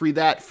this, free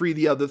that, free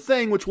the other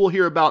thing, which we'll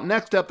hear about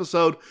next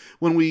episode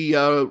when we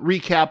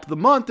recap the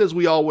month, as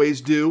we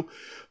always do.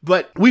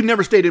 But we've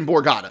never stayed in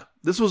Borgata.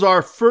 This was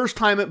our first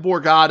time at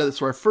Borgata.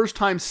 This was our first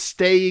time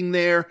staying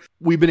there.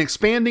 We've been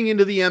expanding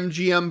into the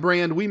MGM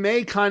brand. We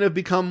may kind of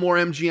become more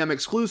MGM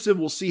exclusive.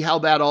 We'll see how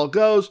that all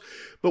goes.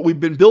 But we've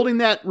been building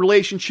that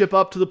relationship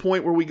up to the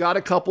point where we got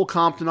a couple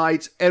comp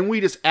nights, and we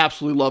just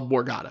absolutely love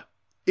Borgata.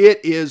 It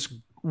is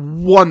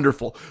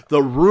wonderful.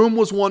 The room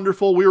was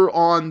wonderful. We were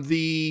on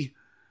the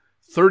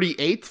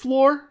 38th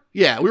floor.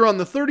 Yeah, we were on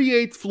the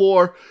 38th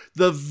floor.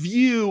 The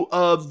view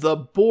of the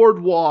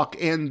boardwalk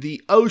and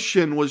the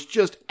ocean was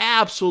just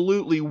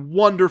absolutely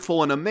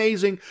wonderful and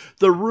amazing.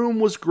 The room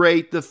was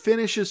great. The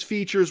finishes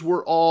features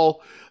were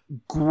all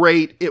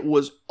great. It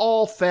was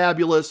all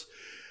fabulous.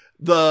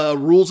 The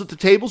rules at the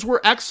tables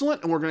were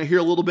excellent, and we're going to hear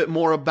a little bit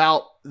more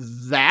about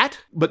that.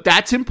 But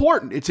that's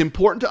important. It's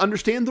important to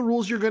understand the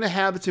rules you're going to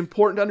have. It's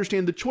important to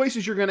understand the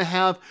choices you're going to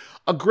have.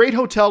 A great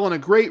hotel and a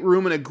great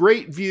room and a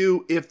great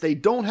view, if they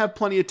don't have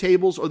plenty of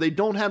tables or they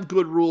don't have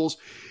good rules,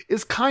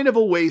 is kind of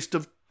a waste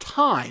of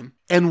time.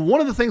 And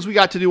one of the things we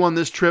got to do on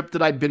this trip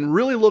that I'd been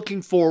really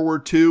looking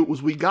forward to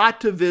was we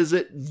got to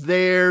visit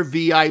their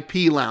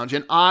VIP lounge.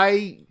 And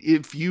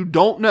if you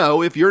don't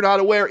know, if you're not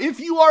aware,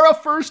 if you are a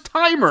first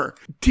timer,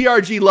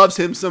 TRG loves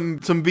him some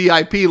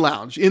VIP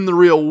lounge in the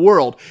real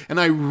world. And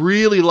I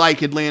really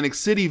like Atlantic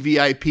City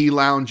VIP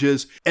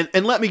lounges.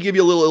 And let me give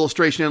you a little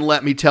illustration and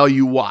let me tell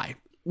you why.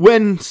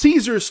 When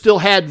Caesars still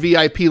had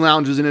VIP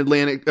lounges in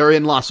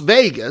in Las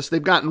Vegas,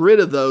 they've gotten rid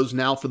of those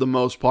now for the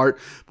most part.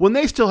 But when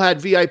they still had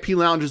VIP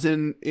lounges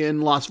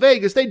in Las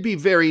Vegas, they'd be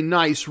very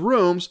nice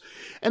rooms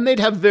and they'd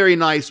have very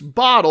nice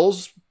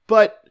bottles.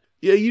 But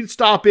you'd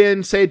stop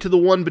in, say, to the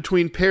one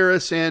between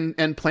Paris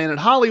and Planet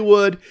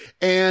Hollywood,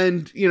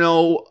 and,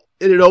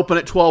 it'd open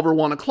at 12 or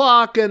 1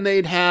 o'clock, and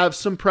they'd have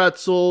some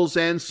pretzels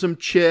and some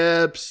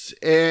chips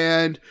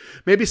and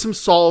maybe some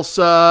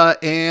salsa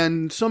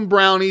and some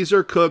brownies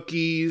or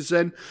cookies.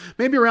 And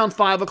maybe around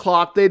 5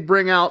 o'clock, they'd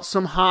bring out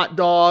some hot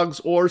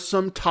dogs or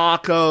some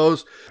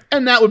tacos,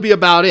 and that would be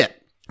about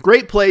it.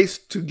 Great place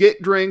to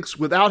get drinks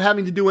without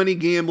having to do any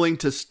gambling,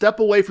 to step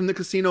away from the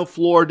casino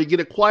floor, to get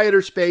a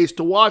quieter space,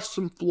 to watch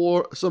some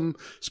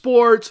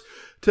sports,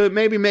 to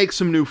maybe make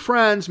some new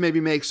friends, maybe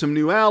make some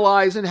new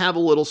allies, and have a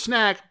little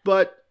snack.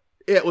 But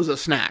it was a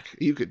snack.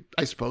 You could,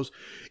 I suppose,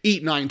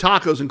 eat 9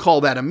 tacos and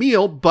call that a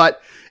meal,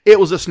 but it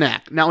was a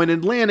snack. Now in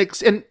Atlantic,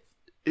 and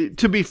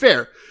to be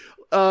fair,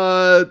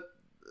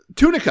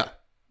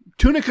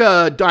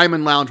 Tunica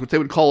Diamond Lounge, what they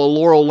would call a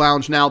Laurel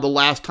Lounge now, the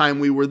last time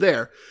we were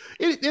there.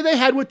 They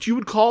had what you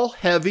would call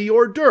heavy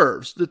hors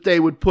d'oeuvres that they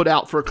would put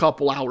out for a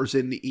couple hours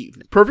in the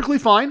evening. Perfectly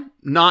fine.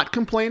 Not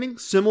complaining.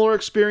 Similar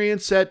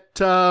experience at,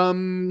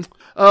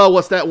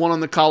 what's that one on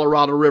the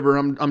Colorado River?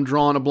 I'm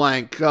drawing a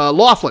blank.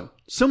 Laughlin.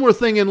 Similar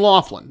thing in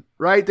Laughlin,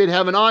 right? They'd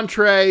have an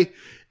entree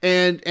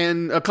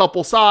and a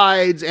couple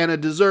sides and a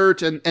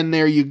dessert, and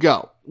there you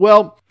go.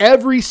 Well,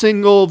 every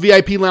single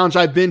VIP lounge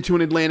I've been to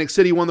in Atlantic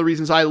City, one of the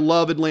reasons I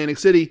love Atlantic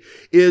City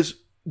is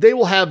they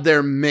will have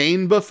their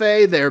main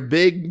buffet, their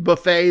big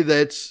buffet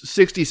that's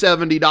 $60,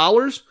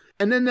 $70,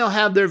 and then they'll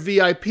have their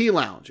VIP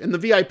lounge. And the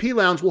VIP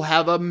lounge will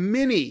have a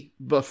mini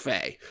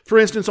buffet. For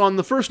instance, on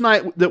the first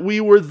night that we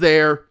were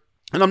there,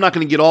 and I'm not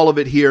going to get all of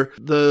it here,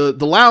 the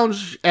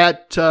lounge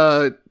at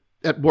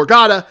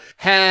Borgata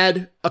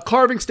had a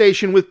carving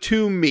station with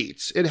 2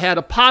 meats. It had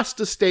a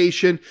pasta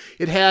station.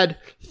 It had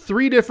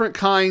 3 different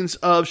kinds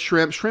of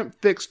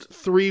shrimp fixed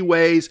 3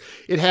 ways.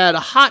 It had a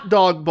hot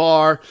dog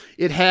bar.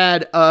 It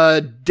had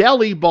a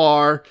deli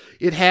bar.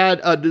 It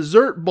had a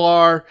dessert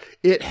bar.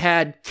 It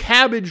had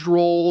cabbage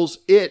rolls.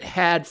 It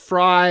had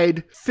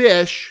fried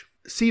fish,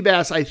 sea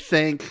bass, I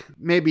think,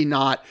 maybe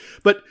not.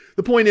 But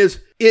the point is,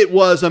 it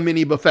was a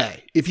mini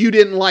buffet. If you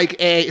didn't like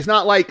it's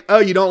not like, oh,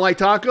 you don't like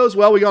tacos?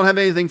 Well, we don't have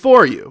anything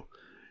for you.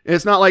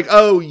 It's not like,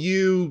 oh,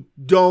 you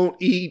don't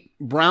eat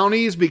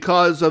brownies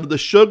because of the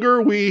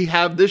sugar. We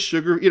have this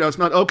sugar, it's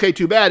not, okay,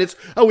 too bad. It's,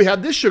 oh, we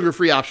have this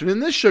sugar-free option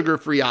and this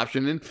sugar-free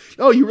option. And,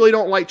 oh, you really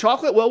don't like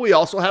chocolate? Well, we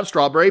also have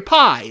strawberry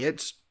pie.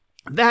 It's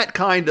that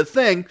kind of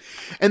thing.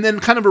 And then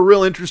kind of a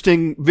real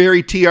interesting,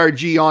 very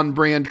TRG on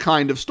brand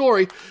kind of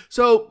story.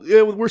 So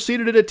we're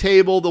seated at a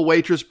table. The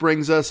waitress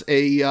brings us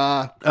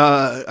a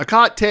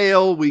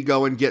cocktail. We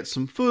go and get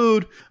some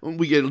food.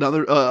 We get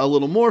a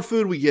little more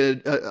food. We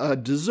get a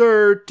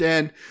dessert,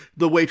 and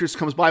the waitress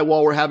comes by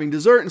while we're having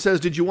dessert and says,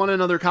 "Did you want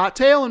another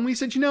cocktail?" And we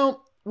said,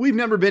 we've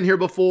never been here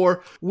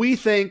before. We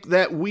think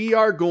that we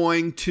are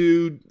going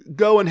to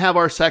go and have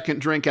our second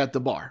drink at the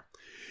bar.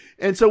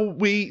 And so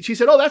she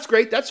said, "Oh, that's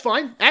great. That's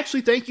fine.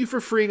 Actually, thank you for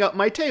freeing up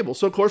my table."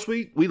 So, of course,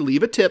 we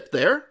leave a tip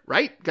there,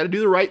 right? Got to do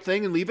the right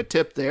thing and leave a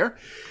tip there.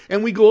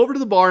 And we go over to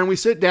the bar and we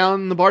sit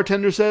down, and the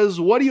bartender says,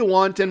 "What do you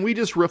want?" And we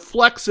just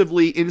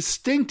reflexively,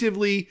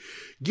 instinctively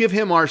give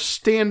him our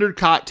standard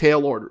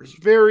cocktail orders.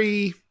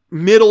 Very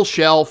middle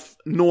shelf,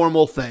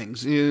 normal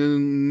things.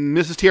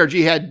 Mrs.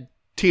 TRG had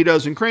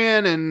Tito's and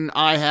Cran, and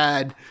I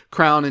had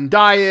Crown and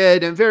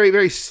Diet, and very,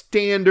 very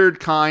standard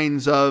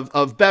kinds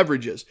of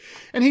beverages.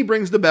 And he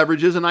brings the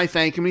beverages, and I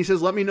thank him. He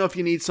says, "Let me know if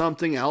you need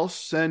something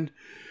else." And,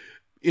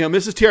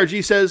 Mrs.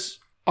 TRG says,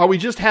 "Are we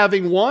just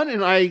having one?"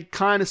 And I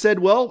kind of said,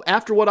 "Well,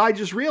 after what I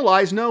just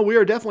realized, no, we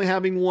are definitely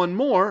having one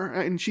more."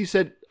 And she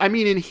said, "I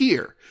mean in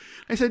here."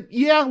 I said,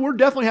 "Yeah, we're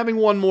definitely having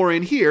one more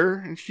in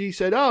here." And she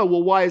said, "Oh,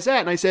 well, why is that?"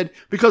 And I said,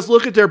 "Because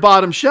look at their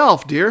bottom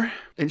shelf, dear."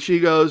 And she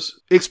goes,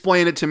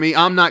 "Explain it to me.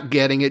 I'm not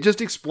getting it.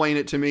 Just explain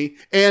it to me."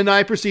 And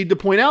I proceed to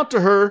point out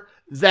to her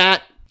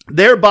that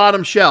their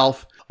bottom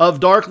shelf of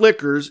dark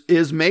liquors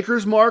is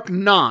Maker's Mark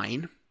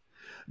 9,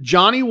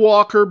 Johnny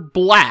Walker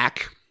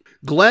Black,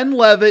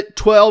 Glenlivet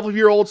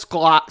 12-year-old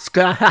Scotch,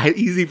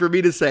 easy for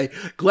me to say,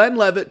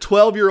 Glenlivet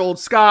 12-year-old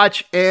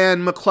Scotch,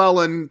 and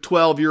McClellan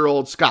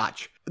 12-year-old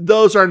Scotch.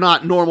 Those are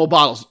not normal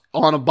bottles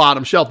on a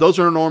bottom shelf. Those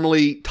are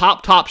normally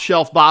top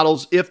shelf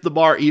bottles if the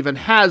bar even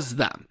has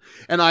them.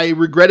 And I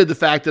regretted the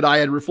fact that I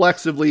had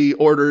reflexively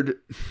ordered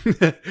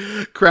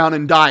Crown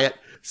and Diet.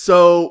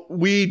 So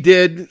we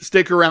did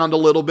stick around a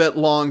little bit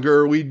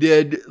longer. We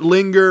did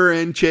linger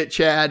and chit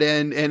chat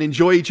and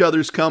enjoy each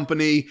other's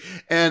company.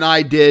 And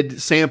I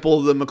did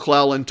sample the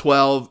McClellan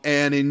 12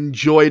 and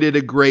enjoyed it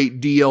a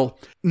great deal.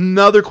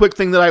 Another quick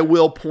thing that I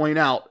will point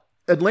out.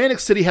 Atlantic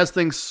City has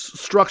things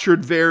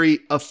structured very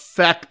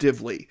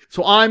effectively.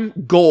 So I'm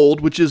gold,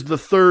 which is the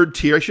third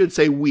tier. I should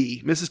say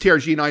we. Mrs.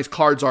 TRG and I's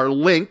cards are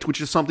linked, which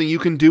is something you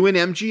can do in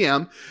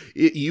MGM.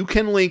 You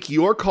can link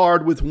your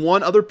card with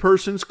one other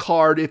person's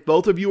card if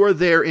both of you are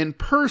there in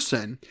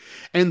person.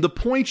 And the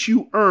points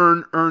you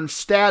earn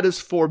status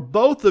for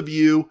both of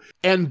you,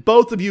 and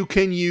both of you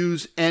can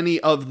use any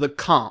of the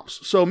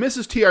comps. So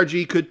Mrs.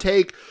 TRG could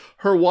take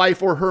her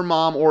wife or her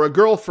mom or a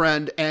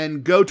girlfriend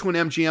and go to an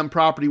MGM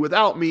property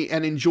without me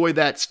and enjoy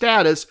that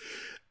status.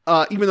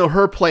 Even though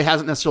her play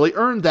hasn't necessarily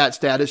earned that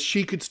status,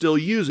 she could still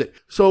use it.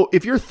 So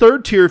if you're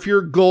third tier, if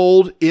you're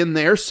gold in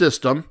their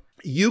system,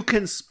 you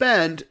can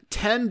spend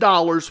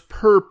 $10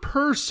 per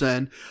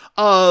person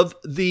of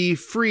the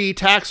free,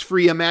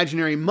 tax-free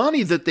imaginary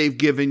money that they've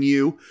given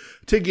you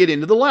to get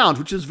into the lounge,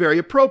 which is very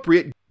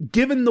appropriate.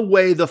 Given the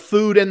way the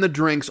food and the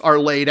drinks are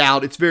laid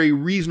out, it's very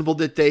reasonable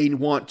that they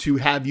want to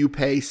have you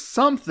pay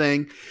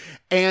something.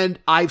 And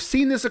I've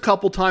seen this a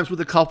couple times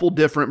with a couple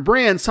different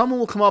brands. Someone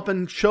will come up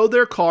and show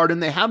their card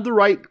and they have the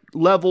right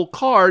level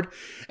card.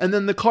 And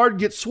then the card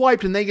gets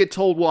swiped and they get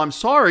told, "Well, I'm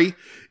sorry,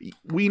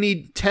 we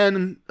need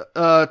 10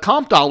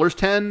 comp dollars,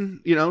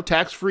 10,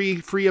 tax-free,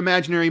 free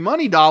imaginary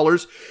money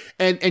dollars.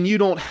 And you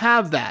don't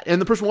have that."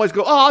 And the person will always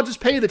go, "Oh, I'll just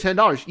pay the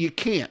 $10. You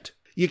can't.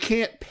 you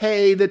can't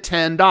pay the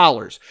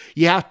 $10.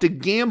 You have to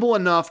gamble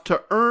enough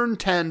to earn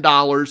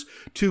 $10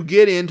 to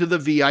get into the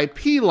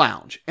VIP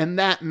lounge. And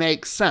that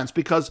makes sense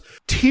because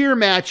tier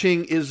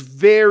matching is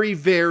very,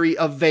 very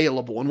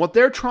available. And what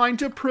they're trying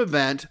to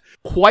prevent,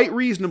 quite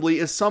reasonably,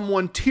 is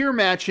someone tier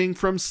matching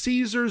from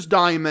Caesars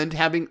Diamond,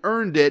 having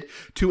earned it,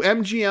 to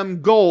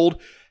MGM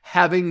Gold,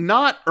 having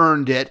not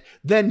earned it,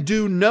 then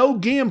do no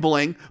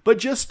gambling, but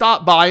just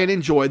stop by and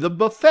enjoy the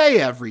buffet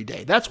every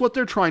day. That's what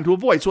they're trying to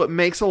avoid. So it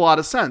makes a lot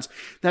of sense.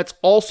 That's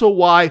also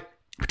why,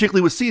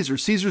 particularly with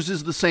Caesars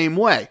is the same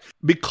way.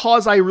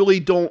 Because I really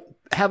don't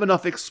have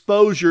enough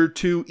exposure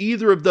to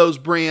either of those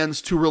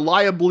brands to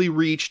reliably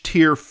reach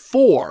tier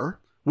 4,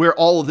 where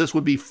all of this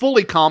would be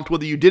fully comped,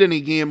 whether you did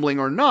any gambling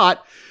or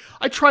not,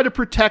 I try to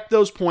protect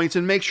those points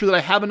and make sure that I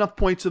have enough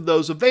points of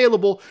those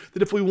available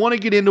that if we want to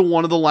get into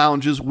one of the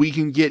lounges, we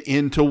can get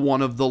into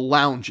one of the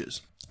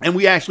lounges. And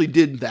we actually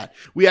did that.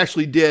 We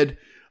actually did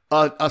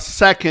a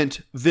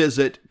second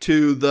visit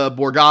to the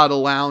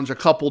Borgata Lounge a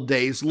couple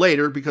days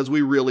later because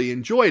we really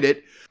enjoyed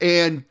it.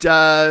 And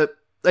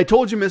I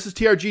told you Mrs.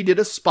 TRG did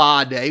a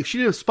spa day. She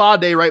did a spa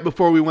day right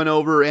before we went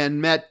over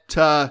and met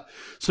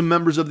some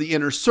members of the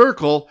Inner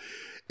Circle.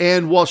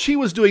 And while she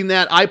was doing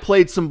that, I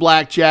played some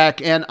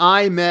blackjack and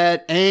I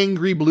met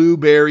Angry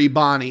Blueberry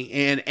Bonnie.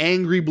 And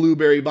Angry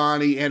Blueberry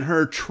Bonnie and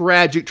her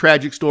tragic,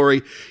 tragic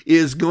story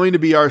is going to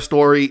be our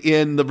story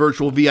in the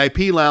virtual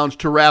VIP lounge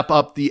to wrap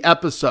up the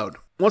episode.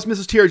 Once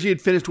Mrs. TRG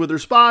had finished with her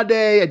spa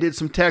day, I did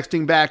some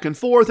texting back and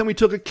forth, and we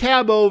took a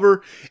cab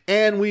over,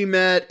 and we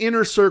met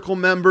Inner Circle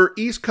member,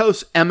 East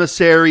Coast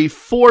emissary,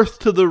 fourth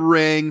to the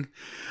ring,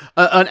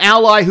 an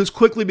ally who's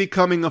quickly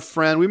becoming a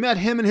friend. We met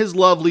him and his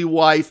lovely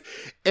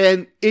wife,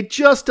 and it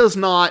just does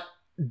not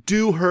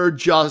do her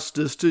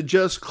justice to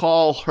just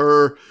call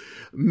her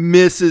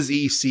Mrs.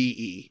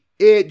 ECE.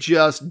 It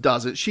just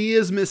doesn't. She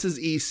is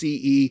Mrs.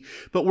 ECE,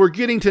 but we're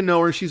getting to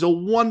know her. She's a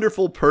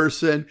wonderful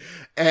person,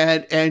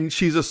 and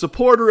she's a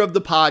supporter of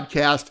the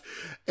podcast,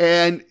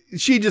 and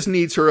she just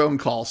needs her own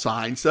call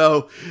sign.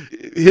 So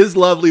his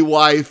lovely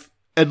wife,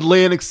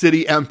 Atlantic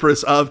City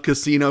Empress of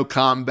Casino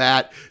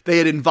Combat. They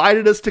had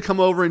invited us to come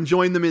over and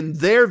join them in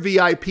their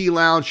VIP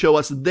lounge, show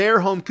us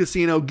their home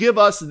casino, give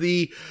us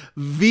the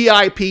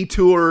VIP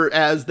tour,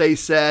 as they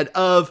said,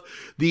 of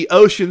the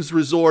Oceans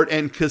Resort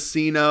and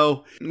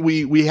Casino.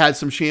 We had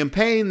some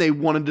champagne. They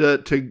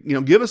wanted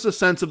to give us a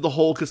sense of the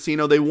whole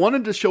casino. They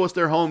wanted to show us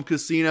their home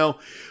casino.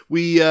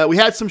 We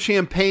had some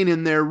champagne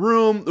in their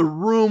room. The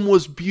room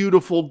was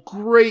beautiful,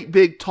 great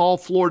big tall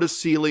floor to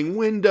ceiling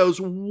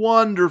windows,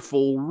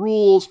 wonderful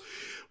rules.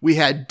 We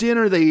had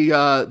dinner.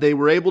 They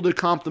were able to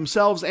comp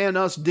themselves and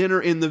us dinner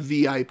in the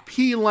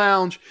VIP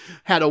lounge.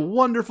 Had a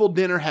wonderful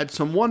dinner, had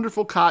some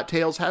wonderful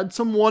cocktails, had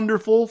some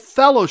wonderful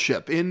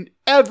fellowship in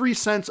every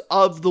sense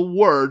of the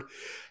word.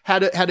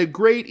 Had a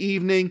great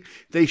evening.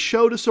 They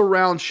showed us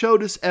around,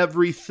 showed us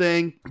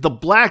everything. The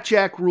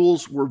blackjack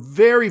rules were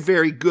very,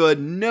 very good.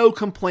 No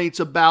complaints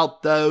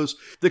about those.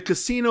 The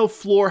casino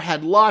floor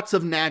had lots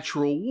of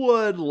natural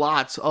wood,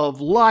 lots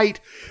of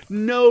light.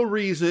 No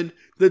reason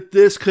that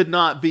this could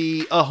not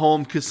be a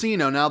home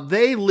casino. Now,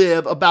 they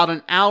live about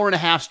an hour and a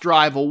half's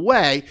drive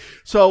away,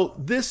 so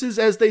this is,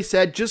 as they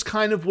said, just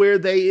kind of where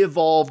they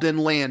evolved and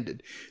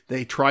landed.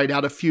 They tried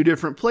out a few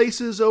different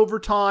places over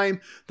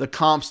time. The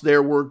comps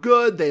there were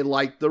good. They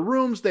liked the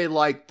rooms. They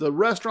liked the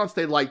restaurants.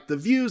 They liked the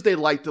views. They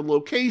liked the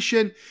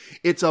location.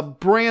 It's a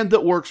brand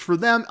that works for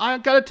them. I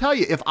gotta tell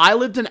you, if I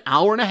lived an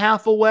hour and a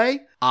half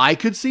away, I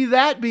could see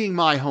that being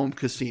my home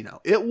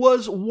casino. It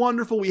was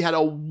wonderful. We had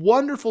a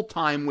wonderful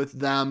time with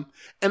them,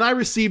 and I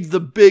received the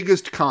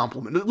biggest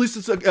compliment. At least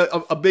it's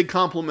a big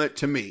compliment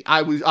to me.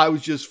 I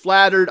was just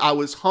flattered. I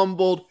was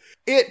humbled.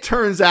 It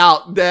turns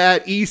out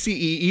that ECE,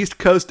 East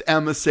Coast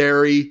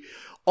Emissary,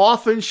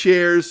 often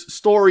shares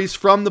stories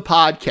from the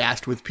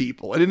podcast with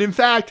people. And in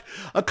fact,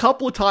 a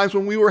couple of times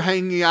when we were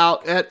hanging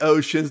out at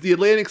Oceans, the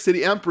Atlantic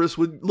City Empress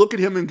would look at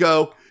him and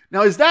go,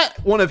 "Now, is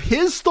that one of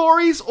his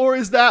stories or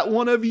is that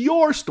one of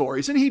your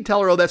stories?" And he'd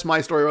tell her, "Oh, that's my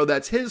story," or "Oh,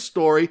 that's his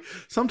story."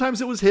 Sometimes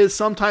it was his,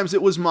 sometimes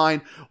it was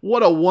mine.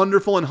 What a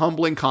wonderful and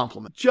humbling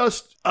compliment.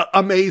 Just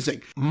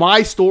amazing.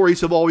 My stories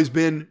have always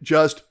been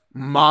just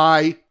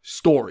my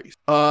stories.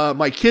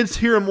 My kids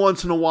hear them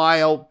once in a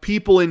while.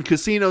 People in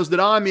casinos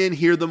that I'm in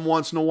hear them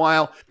once in a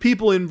while.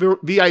 People in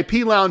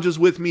VIP lounges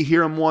with me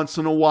hear them once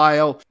in a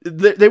while.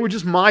 They were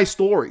just my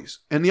stories.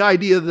 And the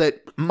idea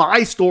that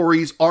my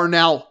stories are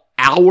now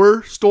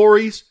our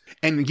stories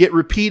and get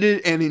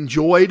repeated and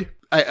enjoyed,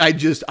 I'm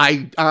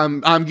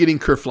getting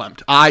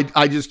kerflumped.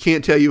 I just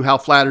can't tell you how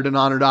flattered and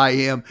honored I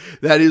am.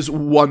 That is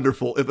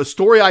wonderful. If a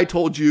story I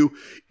told you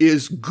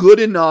is good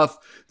enough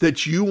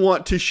that you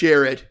want to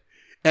share it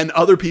and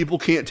other people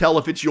can't tell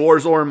if it's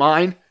yours or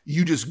mine,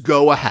 you just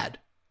go ahead.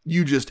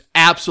 You just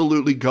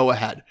absolutely go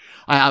ahead.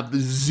 I have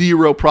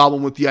zero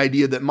problem with the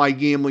idea that my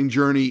gambling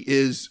journey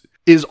is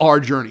our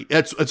journey.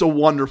 It's a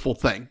wonderful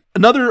thing.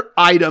 Another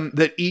item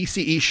that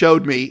ECE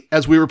showed me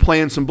as we were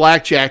playing some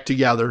blackjack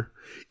together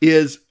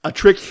is a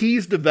trick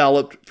he's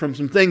developed from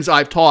some things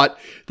I've taught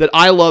that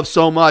I love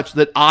so much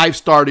that I've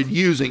started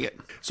using it.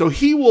 So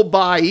he will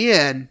buy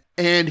in,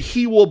 and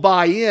he will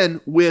buy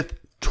in with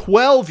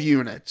 12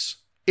 units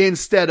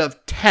instead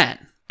of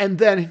 10. And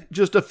then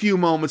just a few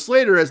moments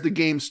later, as the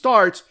game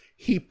starts,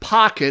 he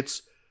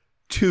pockets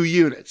 2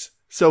 units.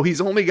 So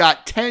he's only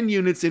got 10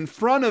 units in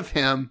front of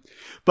him,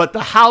 but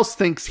the house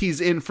thinks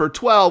he's in for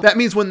 12. That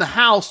means when the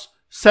house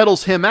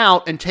settles him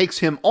out and takes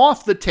him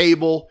off the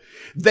table,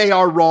 they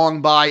are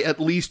wrong by at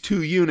least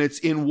 2 units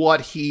in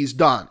what he's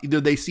done. Either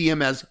they see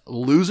him as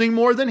losing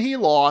more than he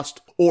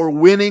lost or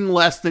winning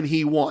less than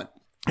he won.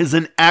 It is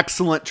an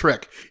excellent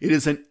trick. It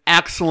is an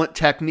excellent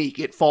technique.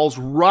 It falls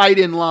right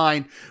in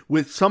line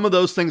with some of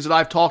those things that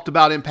I've talked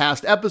about in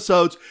past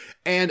episodes,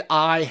 and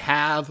I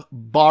have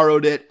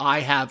borrowed it. I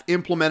have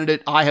implemented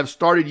it. I have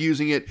started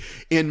using it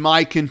in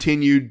my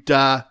continued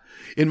journey,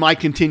 in my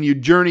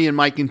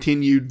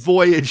continued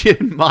voyage,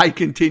 in my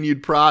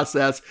continued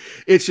process.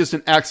 It's just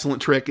an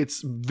excellent trick.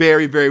 It's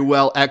very, very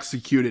well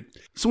executed.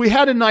 So we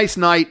had a nice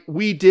night.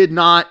 We did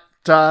not,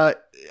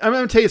 I'm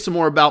going to tell you some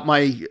more about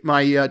my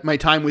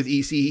time with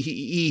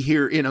ECE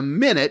here in a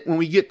minute when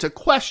we get to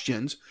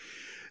questions.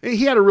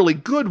 He had a really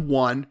good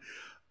one,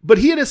 but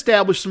he had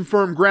established some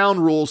firm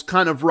ground rules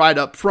kind of right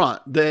up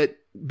front that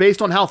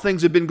based on how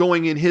things had been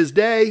going in his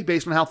day,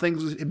 based on how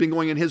things had been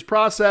going in his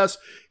process,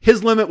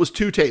 his limit was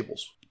 2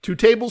 tables. 2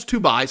 tables, 2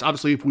 buys.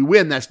 Obviously, if we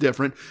win, that's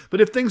different.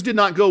 But if things did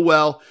not go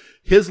well,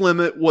 his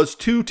limit was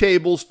 2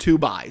 tables, 2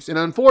 buys. And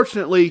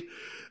unfortunately,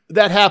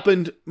 that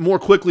happened more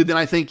quickly than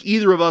I think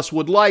either of us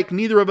would like.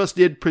 Neither of us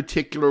did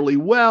particularly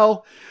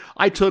well.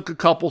 I took a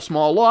couple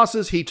small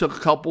losses. He took a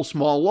couple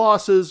small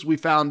losses. We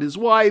found his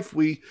wife.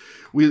 We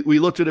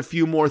looked at a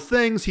few more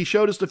things. He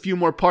showed us a few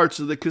more parts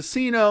of the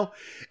casino,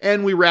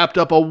 and we wrapped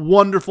up a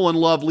wonderful and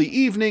lovely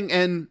evening.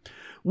 And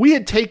we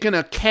had taken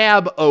a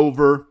cab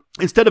over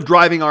instead of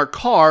driving our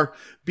car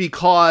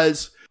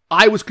because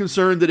I was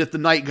concerned that if the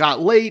night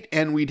got late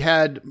and we'd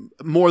had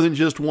more than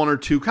just 1 or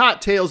 2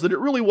 cocktails, that it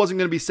really wasn't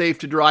going to be safe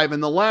to drive.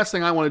 And the last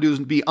thing I want to do is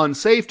be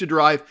unsafe to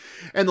drive.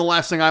 And the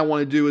last thing I want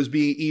to do is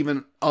be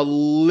even a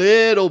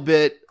little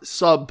bit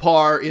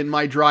subpar in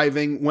my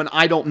driving when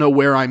I don't know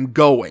where I'm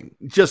going.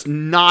 Just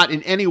not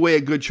in any way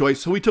a good choice.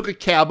 So we took a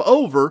cab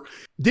over,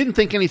 didn't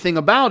think anything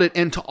about it.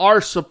 And to our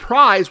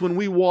surprise, when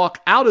we walk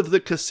out of the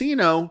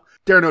casino,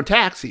 there are no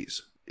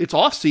taxis. It's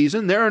off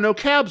season. There are no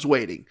cabs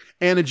waiting.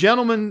 And a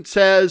gentleman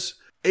says,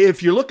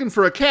 if you're looking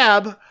for a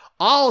cab,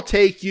 I'll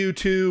take you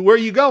to where are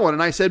you going?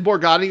 And I said,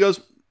 Borgata. And he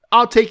goes,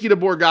 I'll take you to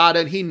Borgata.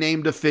 And he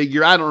named a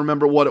figure. I don't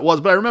remember what it was,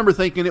 but I remember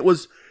thinking it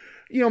was,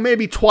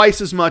 maybe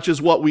twice as much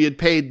as what we had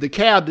paid the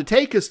cab to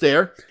take us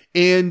there.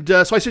 And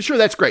so I said, sure,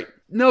 that's great.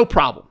 No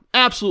problem.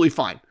 Absolutely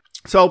fine.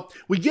 So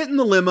we get in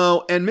the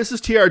limo and Mrs.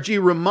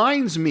 TRG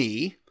reminds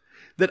me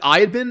that I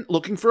had been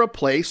looking for a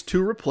place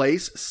to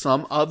replace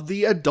some of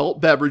the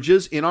adult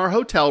beverages in our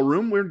hotel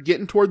room. We're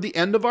getting toward the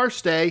end of our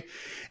stay,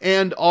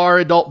 and our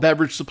adult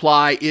beverage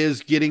supply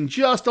is getting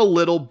just a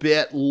little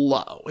bit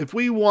low. If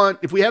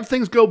we have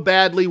things go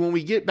badly when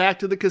we get back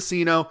to the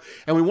casino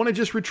and we want to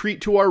just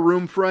retreat to our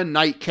room for a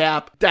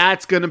nightcap,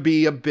 that's going to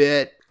be a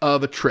bit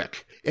of a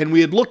trick. And we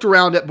had looked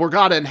around at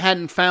Borgata and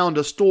hadn't found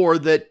a store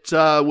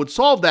that would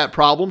solve that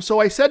problem. So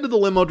I said to the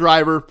limo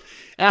driver,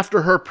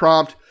 after her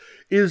prompt,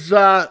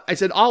 I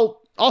said,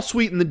 I'll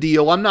sweeten the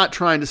deal. I'm not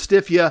trying to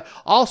stiff you.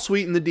 I'll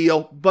sweeten the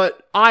deal,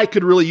 but I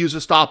could really use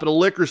a stop at a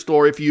liquor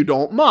store if you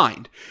don't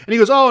mind. And he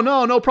goes, oh,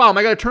 no problem.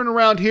 I got to turn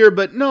around here,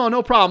 but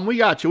no problem. We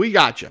got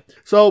you.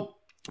 So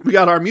we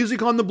got our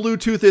music on the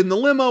Bluetooth in the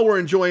limo. We're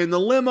enjoying the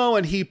limo,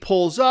 and he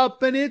pulls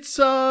up, and it's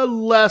a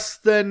less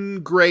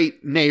than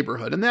great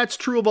neighborhood. And that's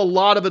true of a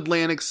lot of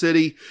Atlantic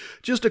City,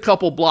 just a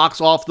couple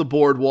blocks off the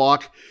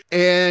boardwalk.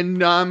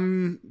 And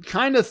I'm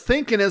kind of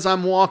thinking as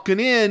I'm walking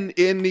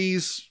in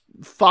these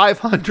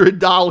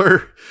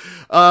 $500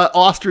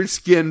 ostrich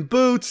skin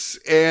boots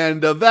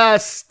and a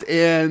vest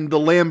and the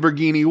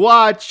Lamborghini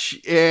watch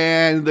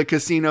and the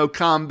Casino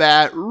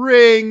Combat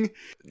ring,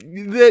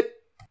 that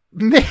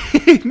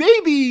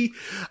maybe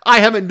I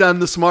haven't done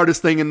the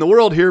smartest thing in the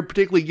world here,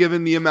 particularly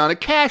given the amount of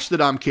cash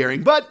that I'm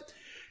carrying. But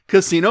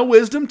casino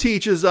wisdom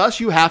teaches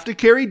us you have to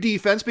carry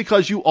defense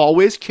because you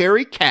always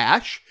carry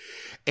cash.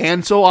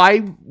 And so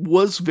I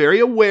was very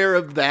aware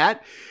of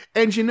that.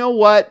 And you know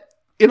what?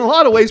 In a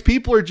lot of ways,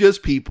 people are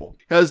just people.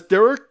 Because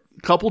there were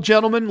a couple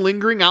gentlemen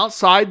lingering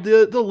outside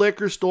the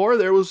liquor store.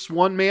 There was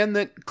one man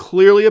that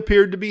clearly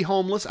appeared to be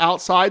homeless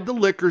outside the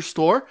liquor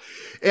store.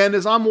 And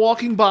as I'm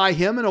walking by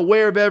him and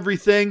aware of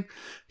everything,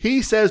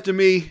 he says to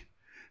me,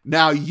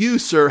 now you,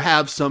 sir,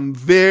 have some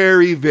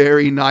very,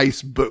 very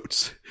nice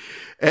boots.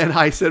 And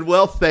I said,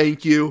 well,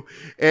 thank you.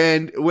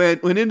 And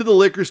went into the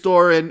liquor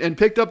store and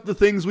picked up the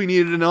things we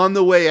needed. And on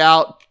the way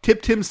out,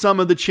 tipped him some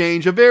of the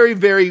change. A very,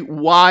 very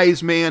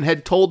wise man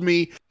had told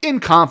me in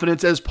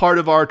confidence as part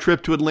of our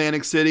trip to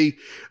Atlantic City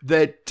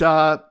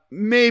that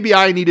maybe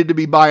I needed to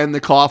be buying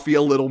the coffee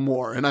a little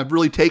more. And I've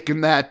really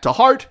taken that to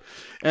heart.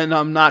 and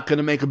I'm not going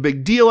to make a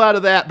big deal out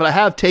of that, but I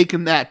have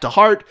taken that to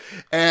heart.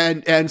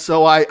 And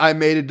so I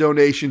made a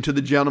donation to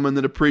the gentleman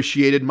that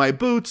appreciated my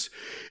boots,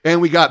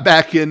 and we got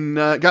back in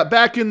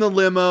the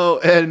limo,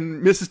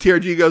 and Mrs.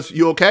 TRG goes,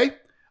 "You okay?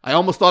 I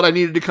almost thought I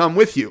needed to come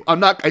with you."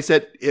 I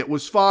said, "It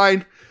was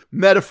fine.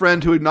 Met a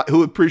friend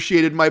who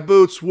appreciated my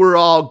boots. We're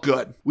all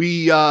good."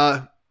 We,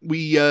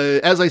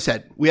 as I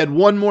said, we had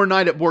one more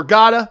night at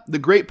Borgata. The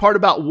great part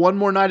about one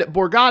more night at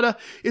Borgata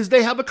is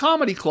they have a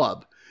comedy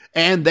club,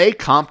 and they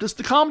comped us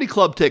the comedy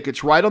club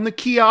tickets right on the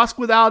kiosk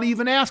without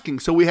even asking.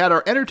 So we had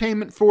our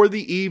entertainment for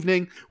the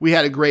evening. We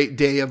had a great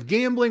day of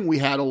gambling. We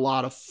had a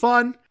lot of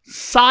fun.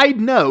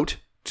 Side note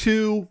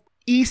to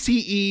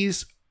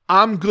ECE's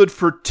I'm good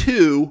for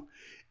two,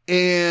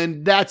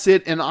 and that's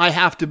it, and I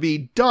have to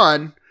be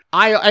done.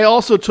 I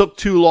also took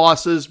 2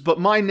 losses, but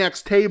my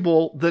next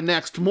table the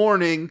next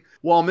morning,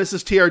 while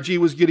Mrs. TRG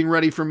was getting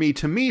ready for me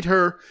to meet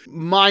her,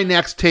 my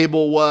next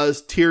table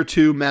was Tier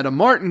 2 Meta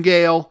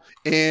Martingale,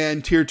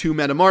 and Tier 2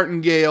 Meta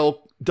Martingale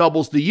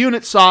doubles the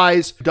unit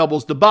size,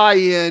 doubles the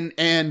buy-in,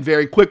 and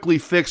very quickly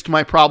fixed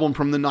my problem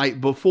from the night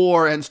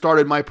before and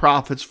started my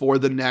profits for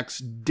the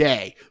next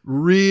day.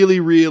 Really,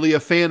 really a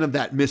fan of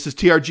that. Mrs.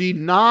 TRG,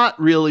 not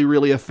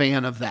really a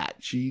fan of that.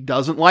 She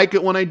doesn't like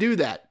it when I do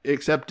that,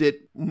 except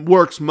it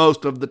works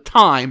most of the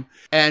time.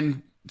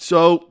 And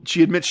so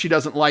she admits she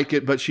doesn't like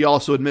it, but she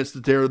also admits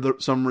that there are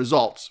some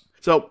results.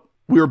 So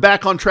we were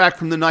back on track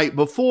from the night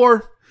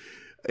before.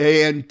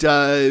 And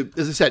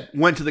as I said,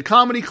 went to the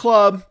comedy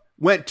club,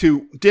 went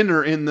to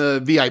dinner in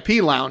the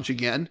VIP lounge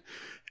again,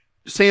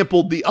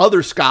 sampled the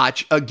other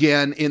scotch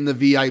again in the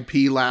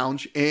VIP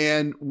lounge,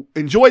 and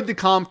enjoyed the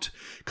comped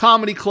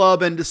comedy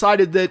club, and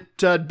decided that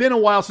it'd been a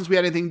while since we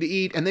had anything to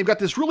eat. And they've got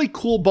this really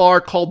cool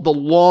bar called the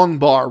Long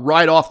Bar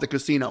right off the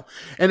casino.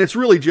 And it's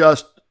really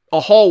just a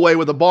hallway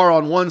with a bar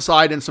on one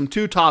side and some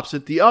 2 tops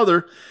at the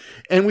other.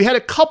 And we had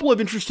a couple of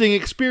interesting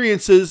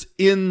experiences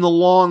in the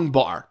Long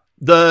Bar.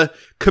 The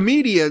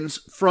comedians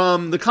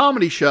from the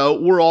comedy show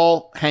were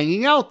all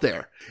hanging out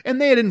there, and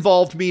they had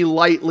involved me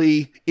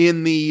lightly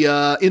in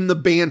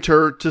the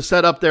banter to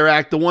set up their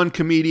act. The one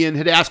comedian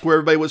had asked where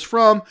everybody was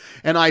from,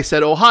 and I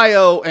said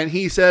Ohio, and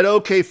he said,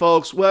 "Okay,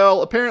 folks,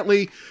 well,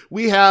 apparently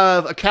we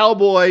have a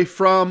cowboy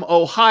from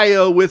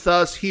Ohio with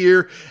us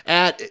here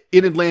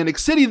in Atlantic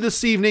City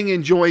this evening,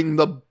 enjoying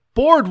the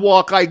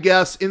boardwalk, I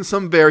guess, in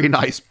some very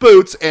nice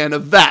boots and a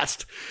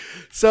vest."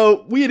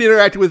 So we had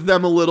interacted with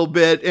them a little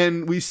bit,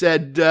 and we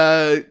said,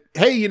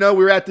 "Hey, we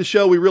were at the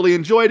show. We really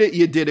enjoyed it.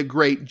 You did a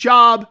great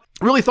job.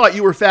 Really thought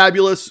you were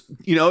fabulous.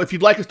 If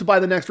you'd like us to buy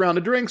the next round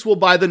of drinks, we'll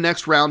buy the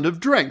next round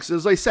of drinks."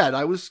 As I said,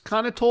 I was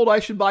kind of told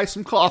I should buy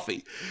some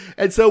coffee.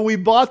 And so we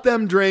bought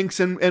them drinks,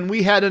 and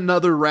we had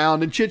another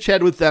round and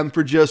chit-chat with them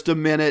for just a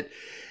minute.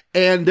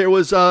 And there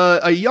was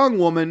a young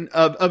woman,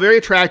 a very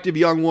attractive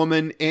young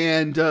woman,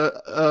 and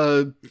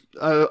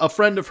a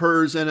friend of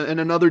hers and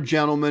another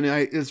gentleman,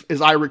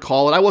 as I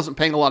recall it. I wasn't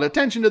paying a lot of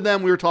attention to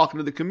them. We were talking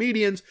to the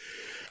comedians,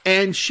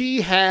 and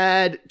she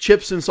had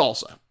chips and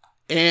salsa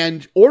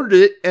and ordered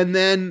it, and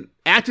then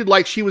acted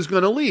like she was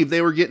going to leave.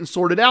 They were getting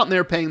sorted out, and they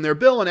were paying their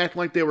bill and acting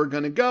like they were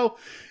going to go.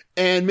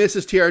 And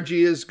Mrs.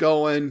 TRG is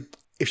going,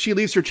 "If she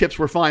leaves her chips,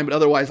 we're fine, but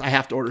otherwise I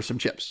have to order some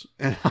chips."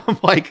 And I'm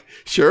like,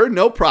 "Sure,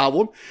 no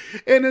problem."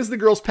 And as the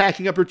girl's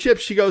packing up her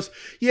chips, she goes,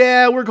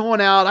 "Yeah, we're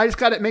going out. I just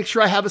got to make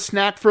sure I have a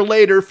snack for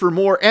later for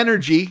more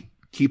energy."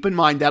 Keep in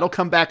mind, that'll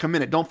come back a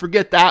minute. Don't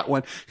forget that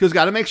one. Because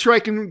got to make sure I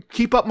can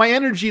keep up my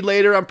energy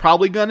later. I'm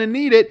probably going to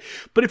need it.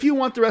 But if you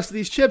want the rest of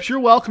these chips, you're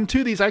welcome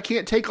to these. I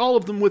can't take all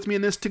of them with me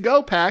in this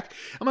to-go pack.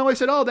 And my wife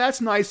said, "Oh,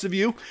 that's nice of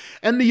you."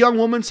 And the young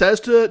woman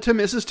says to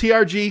Mrs.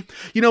 TRG,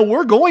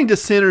 "We're going to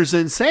Sinners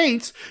and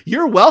Saints.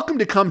 You're welcome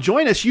to come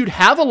join us. You'd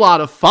have a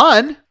lot of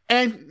fun."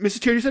 And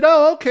Mrs. TRG said,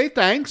 "Oh, okay,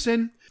 thanks."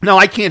 And now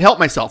I can't help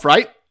myself,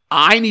 right?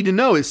 I need to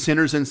know, is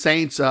Sinners and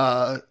Saints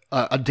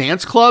a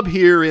dance club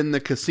here in the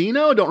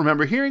casino? Don't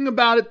remember hearing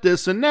about it,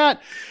 this and that.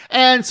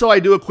 And so I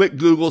do a quick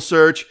Google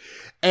search,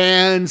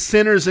 and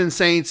Sinners and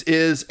Saints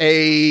is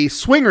a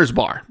swingers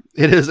bar.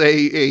 It is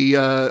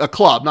a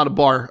club, not a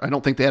bar. I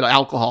don't think they had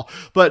alcohol.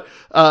 But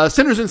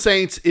Sinners and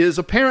Saints is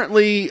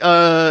apparently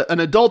an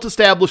adult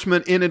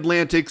establishment in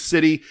Atlantic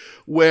City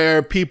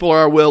where people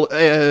are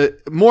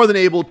more than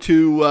able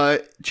to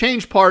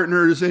change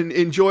partners and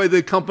enjoy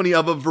the company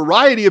of a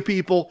variety of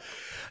people.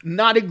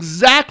 Not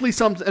exactly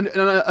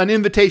an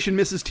invitation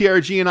Mrs.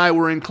 TRG and I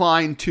were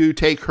inclined to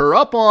take her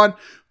up on,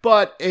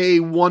 but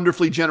a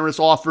wonderfully generous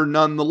offer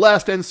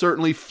nonetheless, and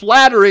certainly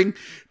flattering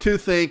to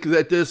think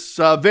that this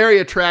very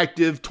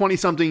attractive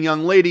 20-something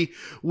young lady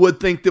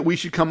would think that we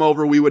should come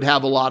over. We would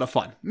have a lot of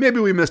fun. Maybe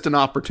we missed an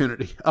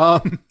opportunity.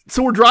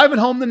 So we're driving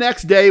home the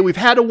next day. We've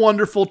had a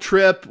wonderful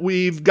trip.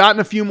 We've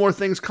gotten a few more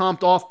things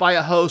comped off by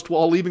a host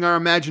while leaving our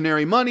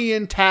imaginary money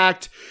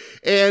intact.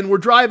 And we're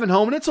driving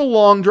home, and it's a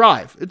long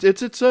drive.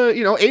 It's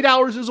 8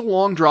 hours is a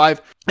long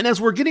drive. And as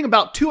we're getting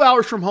about 2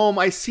 hours from home,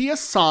 I see a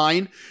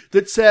sign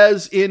that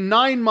says in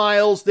 9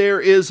 miles,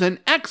 there is an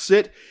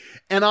exit.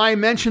 And I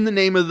mention the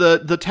name of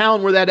the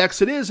town where that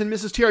exit is. And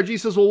Mrs. TRG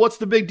says, "Well, what's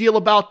the big deal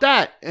about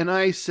that?" And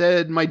I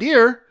said, "My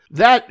dear,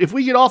 that if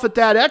we get off at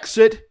that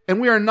exit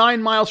and we are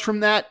 9 miles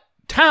from that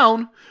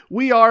town,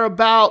 we are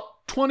about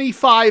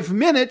 25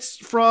 minutes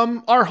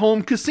from our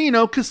home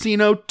casino,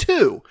 Casino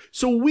 2.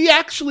 So we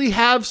actually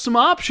have some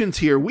options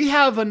here. We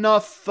have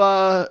enough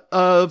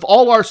of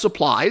all our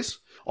supplies,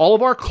 all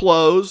of our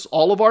clothes,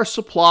 all of our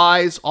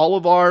supplies, all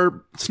of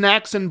our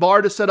snacks and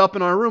bar to set up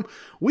in our room.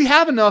 We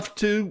have enough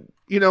to,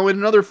 in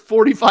another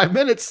 45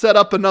 minutes, set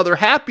up another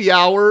happy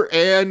hour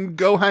and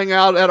go hang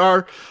out at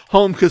our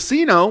home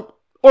casino.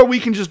 Or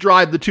we can just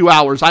drive the 2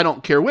 hours. I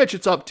don't care which.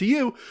 It's up to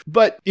you.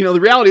 But, the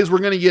reality is we're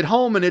going to get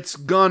home and it's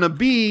going to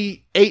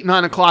be 8,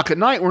 9 o'clock at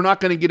night. We're not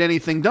going to get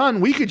anything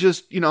done. We could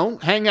just,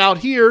 hang out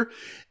here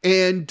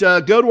and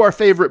go to our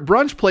favorite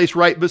brunch place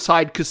right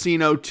beside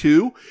Casino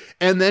 2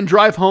 and then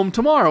drive home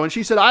tomorrow. And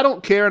she said, I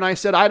don't care. And I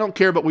said, I don't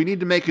care, but we need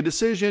to make a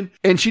decision.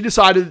 And she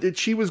decided that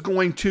she was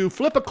going to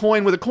flip a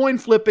coin with a coin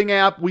flipping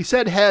app. We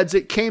said heads.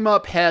 It came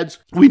up heads.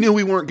 We knew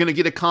we weren't going to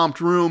get a comped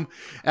room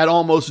at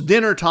almost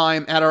dinner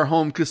time at our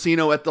home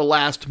casino at the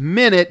last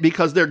minute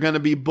because they're going to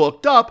be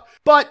booked up.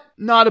 But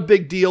not a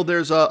big deal.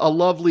 There's a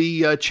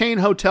lovely chain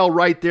hotel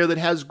right there that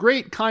has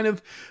great kind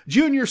of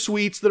junior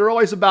suites that are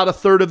always about a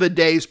third of a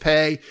day's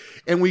pay.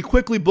 And we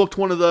quickly booked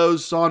one of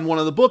those on one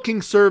of the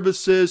booking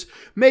services,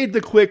 made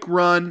the quick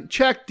run,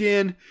 checked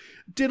in,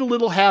 did a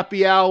little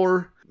happy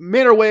hour,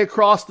 made our way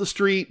across the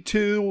street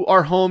to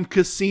our home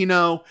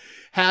casino,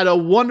 had a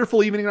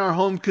wonderful evening in our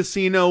home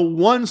casino,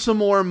 won some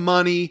more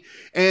money,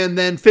 and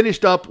then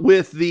finished up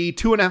with the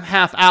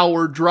 2.5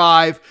 hour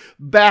drive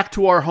back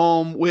to our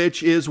home,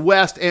 which is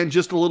west and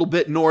just a little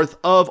bit north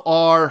of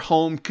our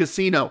home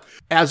casino.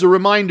 As a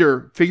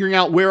reminder, figuring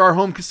out where our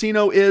home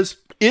casino is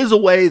a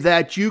way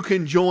that you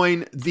can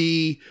join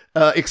the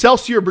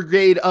Excelsior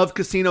Brigade of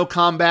Casino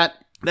Combat.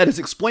 That is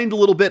explained a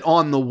little bit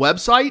on the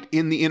website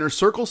in the Inner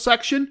Circle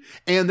section,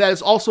 and that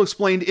is also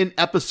explained in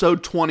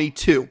episode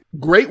 22.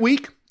 Great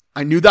week.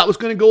 I knew that was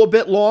going to go a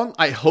bit long.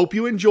 I hope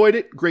you enjoyed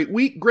it. Great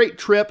week, great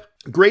trip.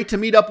 Great to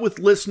meet up with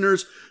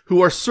listeners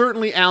who are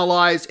certainly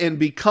allies and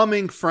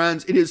becoming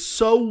friends. It is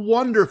so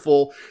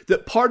wonderful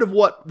that part of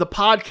what the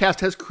podcast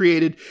has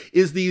created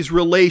is these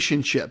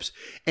relationships.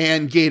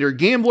 And Gator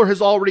Gambler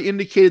has already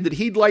indicated that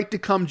he'd like to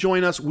come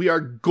join us. We are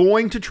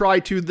going to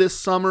try to this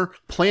summer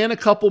plan a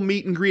couple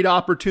meet and greet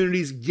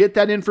opportunities, get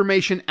that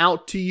information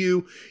out to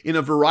you in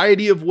a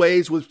variety of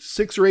ways with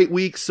 6 or 8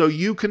 weeks so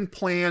you can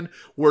plan.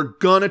 We're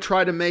going to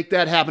try to make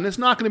that happen. It's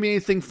not going to be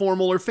anything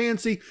formal or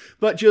fancy,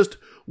 but just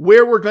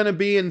where we're going to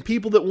be and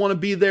people that want to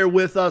be there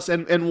with us,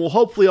 and we'll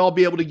hopefully all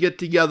be able to get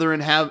together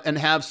and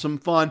have some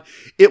fun.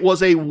 It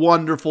was a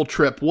wonderful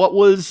trip.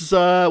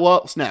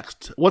 What's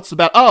next?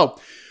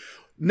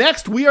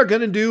 Next we are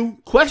going to do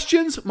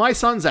questions my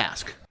sons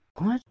ask.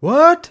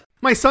 What?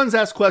 My sons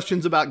ask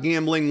questions about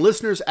gambling,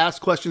 listeners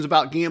ask questions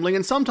about gambling,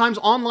 and sometimes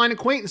online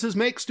acquaintances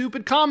make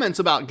stupid comments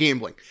about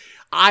gambling.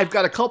 I've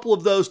got a couple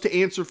of those to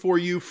answer for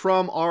you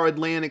from our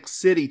Atlantic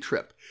City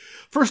trip.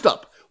 First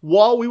up,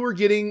 while we were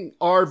getting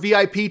our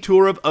VIP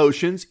tour of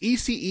Oceans,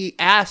 ECE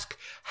asked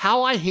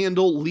how I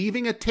handle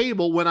leaving a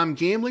table when I'm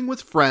gambling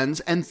with friends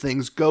and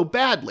things go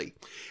badly.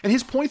 And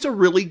his point's a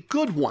really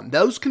good one.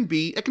 It can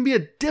be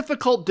a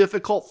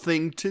difficult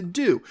thing to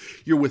do.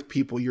 You're with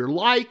people you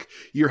like,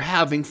 you're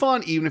having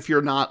fun, even if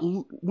you're not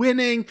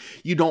winning,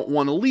 you don't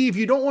want to leave,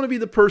 you don't want to be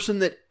the person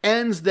that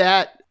ends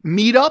that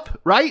meetup,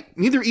 right?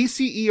 Neither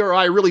ECE or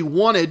I really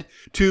wanted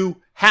to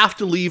have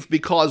to leave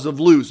because of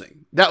losing.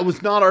 That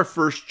was not our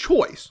first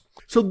choice.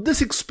 So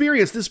this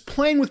experience, this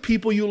playing with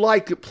people you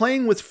like,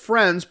 playing with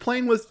friends,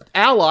 playing with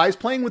allies,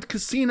 playing with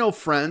casino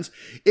friends,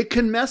 it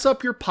can mess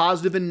up your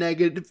positive and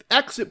negative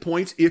exit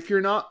points if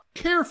you're not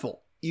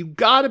careful. You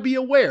got to be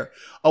aware.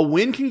 A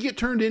win can get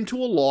turned into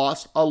a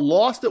loss. A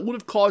loss that would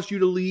have caused you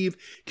to leave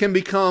can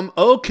become,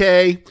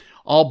 okay,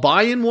 I'll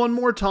buy in one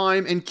more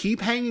time and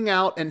keep hanging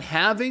out and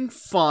having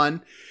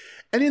fun.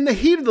 And in the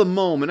heat of the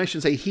moment, I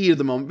shouldn't say heat of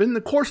the moment, but in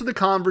the course of the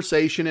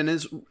conversation and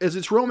as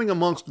it's roaming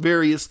amongst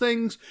various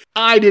things,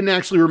 I didn't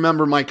actually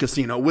remember my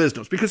casino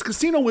wisdoms. Because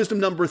casino wisdom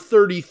number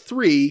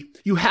 33,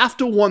 you have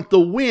to want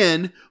the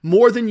win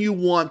more than you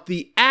want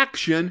the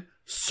action,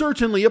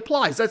 certainly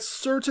applies. That's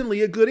certainly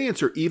a good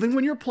answer. Even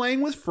when you're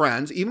playing with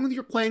friends, even when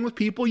you're playing with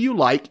people you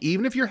like,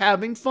 even if you're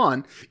having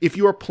fun, if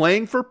you are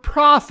playing for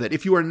profit,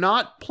 if you are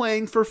not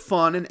playing for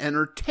fun and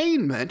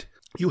entertainment,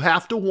 you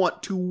have to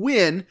want to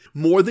win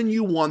more than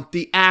you want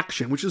the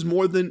action, which is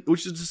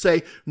to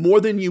say more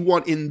than you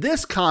want in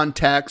this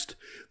context,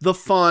 the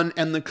fun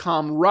and the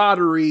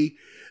camaraderie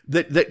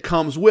that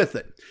comes with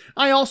it.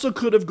 I also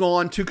could have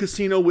gone to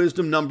casino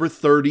wisdom number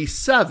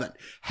 37.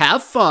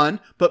 Have fun,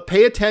 but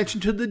pay attention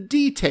to the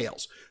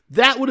details.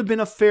 That would have been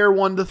a fair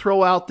one to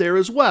throw out there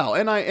as well.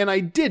 And I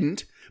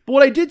didn't. But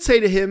what I did say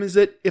to him is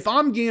that if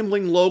I'm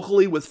gambling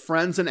locally with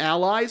friends and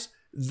allies,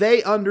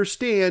 they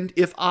understand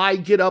if I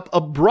get up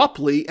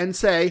abruptly and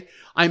say,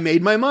 I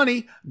made my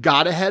money,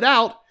 gotta head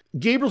out.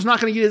 Gabriel's not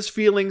going to get his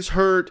feelings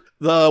hurt.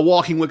 The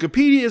Walking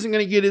Wikipedia isn't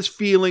going to get his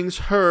feelings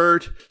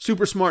hurt.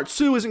 Super Smart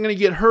Sue isn't going to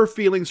get her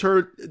feelings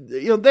hurt.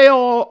 They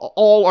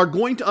all are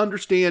going to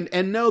understand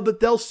and know that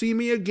they'll see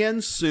me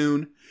again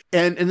soon.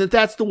 and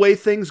that's the way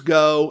things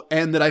go,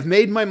 and that I've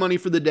made my money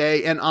for the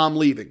day and I'm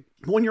leaving.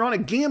 When you're on a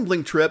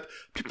gambling trip,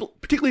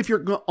 particularly if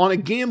you're on a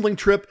gambling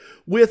trip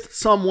with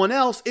someone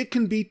else, it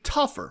can be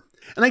tougher.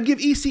 And I give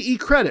ECE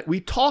credit.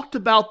 We talked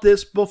about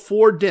this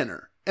before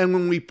dinner. And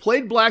when we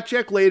played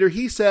blackjack later,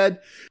 he said,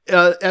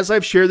 as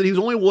I've shared, that he was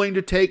only willing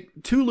to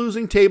take 2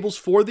 losing tables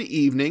for the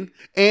evening.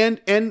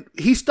 And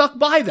he stuck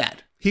by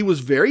that. He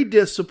was very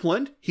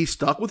disciplined. He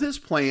stuck with his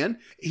plan.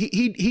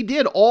 He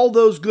did all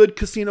those good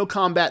casino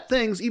combat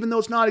things, even though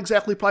it's not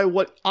exactly probably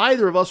what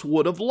either of us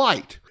would have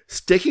liked.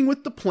 Sticking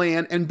with the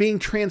plan and being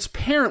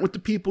transparent with the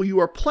people you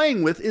are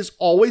playing with is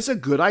always a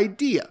good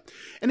idea.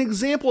 An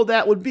example of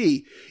that would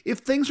be, if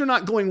things are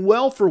not going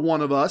well for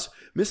one of us,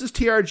 Mrs.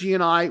 TRG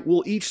and I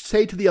will each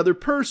say to the other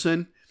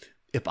person,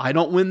 if I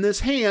don't win this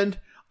hand,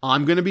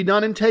 I'm going to be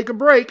done and take a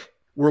break.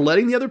 We're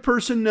letting the other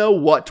person know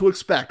what to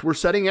expect. We're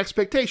setting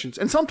expectations.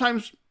 And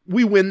sometimes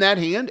we win that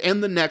hand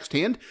and the next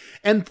hand,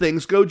 and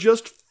things go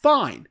just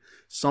fine.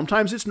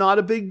 Sometimes it's not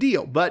a big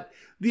deal. But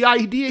the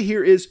idea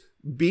here is,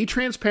 be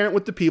transparent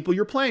with the people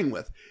you're playing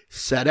with.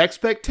 Set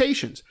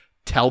expectations.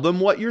 Tell them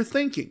what you're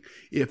thinking.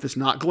 If it's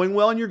not going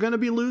well and you're going to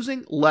be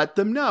losing, let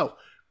them know.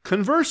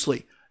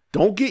 Conversely,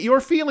 don't get your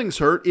feelings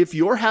hurt if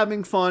you're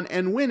having fun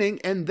and winning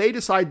and they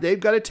decide they've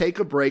got to take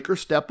a break or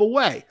step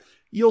away.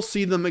 You'll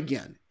see them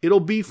again.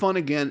 It'll be fun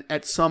again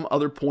at some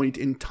other point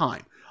in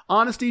time.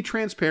 Honesty,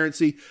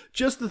 transparency,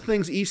 just the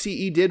things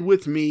ECE did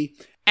with me,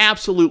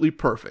 absolutely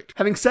perfect.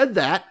 Having said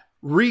that,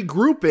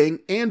 regrouping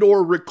and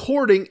or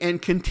recording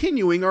and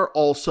continuing are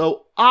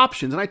also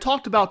options. And I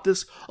talked about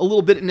this a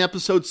little bit in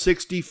episode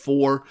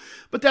 64,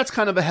 but that's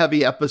kind of a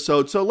heavy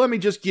episode. So let me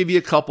just give you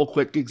a couple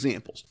quick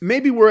examples.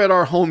 Maybe we're at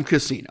our home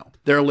casino.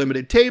 There are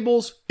limited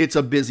tables. It's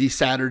a busy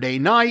Saturday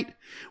night.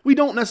 We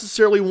don't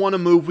necessarily want to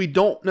move. We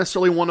don't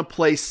necessarily want to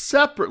play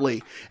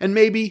separately. And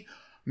maybe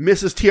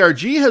Mrs.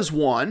 TRG has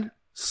won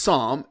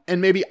some, and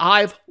maybe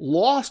I've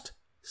lost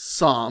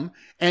some,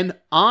 and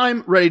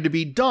I'm ready to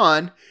be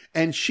done,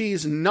 and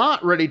she's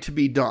not ready to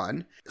be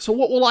done. So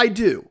what will I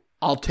do?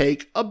 I'll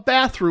take a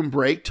bathroom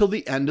break till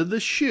the end of the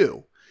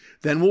shoe.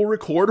 Then we'll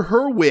record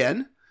her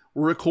win,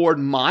 we'll record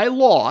my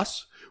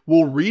loss,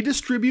 we'll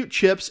redistribute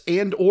chips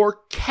and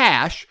or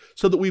cash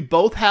so that we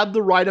both have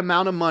the right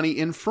amount of money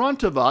in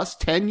front of us,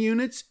 10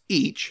 units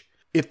each.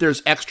 If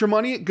there's extra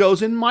money, it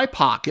goes in my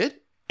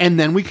pocket, and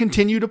then we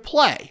continue to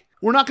play.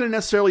 We're not going to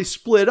necessarily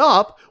split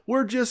up.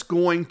 We're just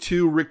going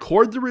to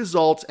record the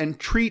results and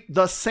treat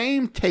the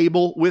same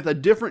table with a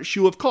different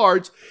shoe of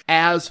cards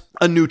as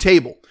a new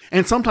table.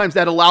 And sometimes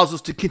that allows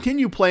us to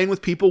continue playing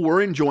with people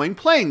we're enjoying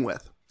playing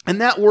with.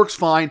 And that works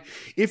fine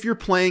if you're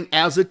playing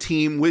as a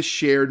team with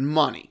shared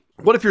money.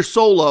 What if you're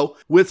solo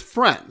with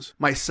friends?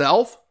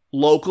 Myself,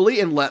 locally,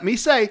 and let me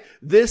say,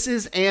 this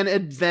is an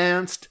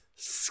advanced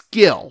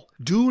skill.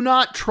 Do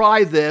not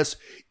try this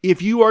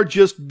if you are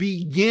just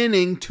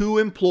beginning to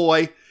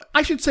employ,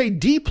 I should say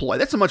deploy.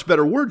 That's a much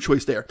better word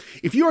choice there.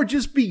 If you are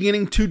just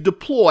beginning to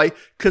deploy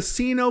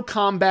casino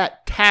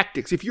combat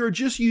tactics, if you're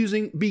just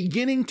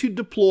beginning to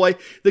deploy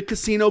the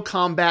casino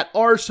combat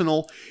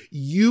arsenal,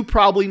 you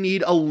probably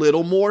need a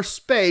little more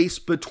space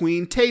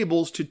between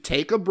tables to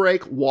take a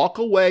break, walk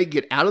away,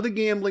 get out of the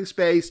gambling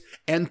space,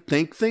 and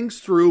think things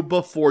through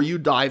before you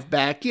dive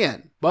back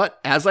in. But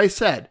as I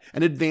said,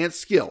 an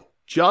advanced skill.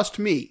 Just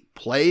me,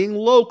 playing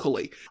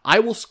locally. I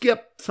will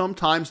skip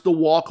sometimes the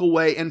walk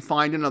away and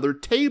find another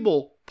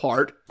table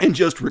part and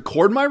just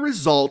record my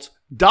results,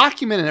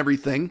 document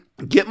everything,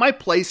 get my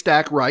play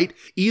stack right,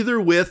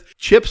 either with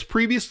chips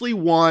previously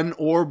won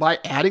or by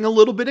adding a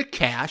little bit of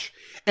cash,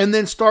 and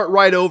then start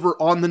right over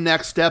on the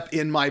next step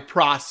in my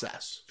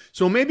process.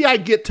 So maybe I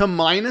get to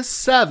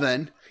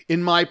 -7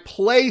 in my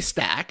play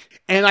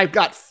stack, and I've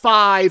got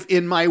 5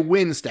 in my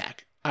win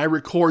stack. I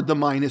record the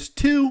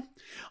 -2.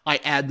 I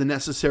add the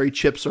necessary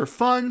chips or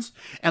funds,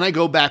 and I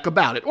go back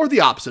about it. Or the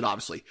opposite,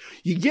 obviously.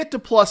 You get to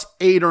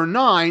 +8 or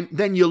 9,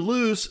 then you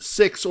lose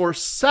 6 or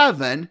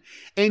 7,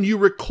 and you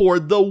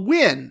record the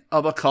win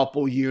of a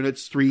couple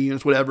units, 3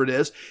 units, whatever it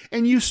is,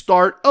 and you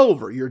start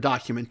over. Your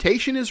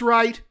documentation is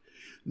right.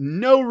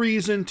 No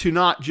reason to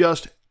not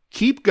just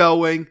keep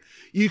going.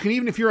 You can,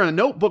 even if you're a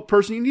notebook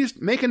person, you can just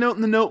make a note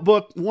in the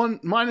notebook, 1,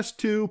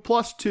 -2,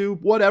 +2,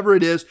 whatever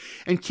it is,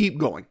 and keep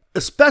going.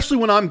 Especially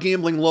when I'm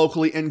gambling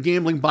locally and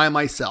gambling by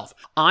myself.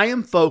 I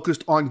am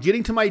focused on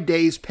getting to my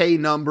day's pay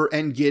number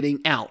and getting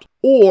out.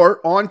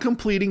 Or on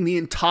completing the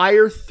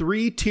entire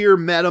 3-tier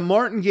meta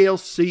martingale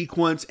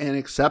sequence and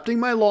accepting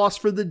my loss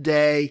for the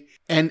day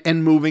and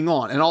moving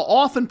on. And I'll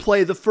often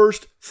play the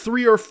first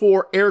 3 or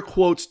 4 air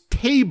quotes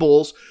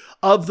tables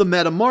of the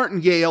meta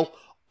martingale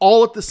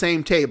all at the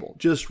same table,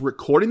 just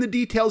recording the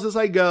details as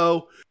I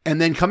go and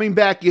then coming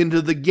back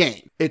into the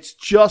game. It's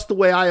just the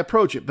way I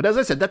approach it. But as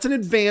I said, that's an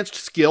advanced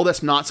skill.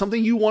 That's not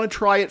something you want to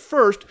try at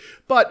first.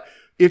 But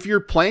if you're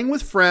playing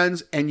with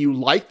friends and you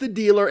like the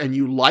dealer and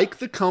you like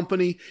the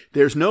company,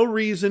 there's no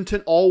reason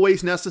to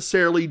always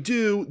necessarily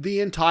do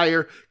the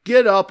entire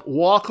get up,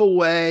 walk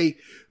away,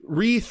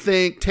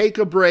 rethink, take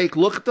a break,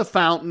 look at the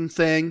fountain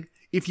thing.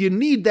 If you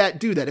need that,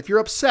 do that. If you're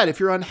upset, if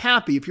you're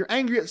unhappy, if you're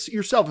angry at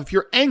yourself, if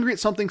you're angry at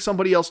something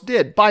somebody else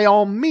did, by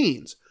all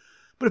means.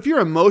 But if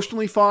you're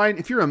emotionally fine,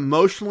 if you're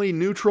emotionally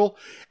neutral,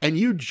 and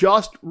you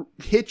just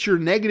hit your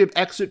negative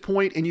exit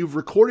point and you've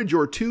recorded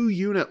your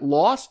 2-unit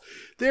loss,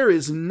 there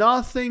is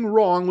nothing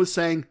wrong with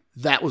saying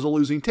that was a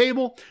losing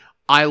table.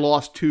 I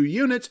lost 2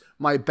 units.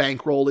 My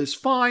bankroll is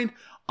fine.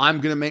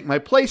 I'm going to make my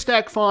play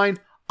stack fine.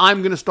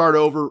 I'm going to start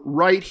over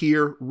right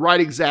here, right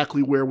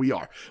exactly where we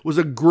are. It was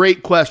a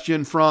great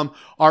question from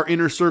our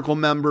Inner Circle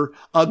member,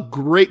 a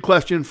great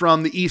question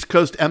from the East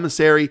Coast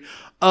emissary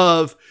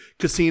of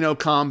Casino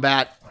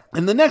Combat.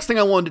 And the next thing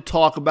I wanted to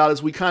talk about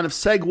as we kind of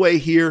segue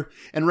here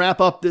and wrap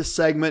up this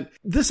segment,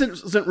 this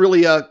isn't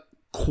really a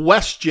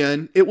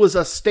question, it was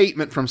a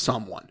statement from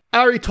someone. I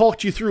already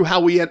talked you through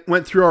how we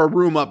went through our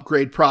room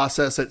upgrade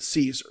process at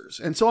Caesars.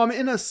 And so I'm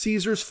in a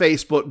Caesars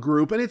Facebook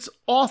group, and it's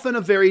often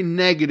a very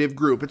negative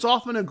group. It's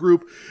often a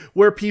group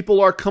where people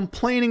are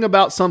complaining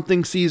about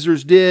something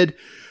Caesars did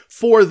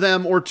for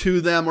them or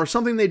to them, or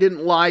something they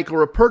didn't like,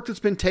 or a perk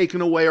that's been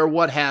taken away, or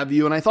what have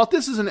you. And I thought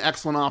this is an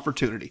excellent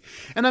opportunity.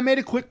 And I made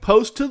a quick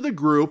post to the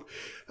group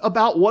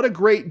about what a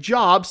great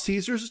job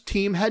Caesars'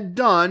 team had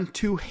done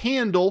to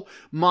handle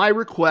my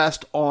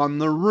request on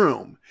the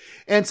room.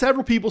 And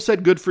several people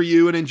said, good for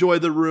you and enjoy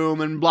the room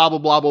and blah, blah,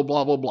 blah, blah,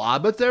 blah, blah, blah.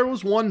 But there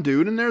was one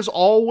dude, and there's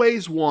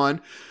always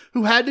one,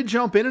 who had to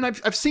jump in. And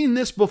I've seen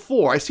this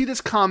before. I see this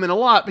comment a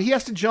lot, but he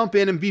has to jump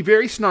in and be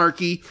very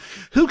snarky.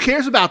 Who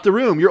cares about the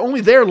room? You're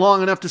only there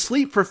long enough to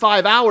sleep for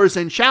 5 hours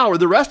and shower.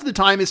 The rest of the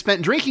time is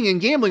spent drinking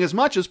and gambling as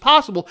much as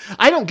possible.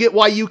 I don't get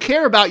why you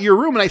care about your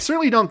room, and I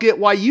certainly don't get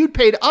why you'd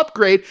pay to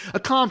upgrade a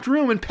comped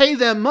room and pay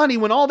them money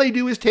when all they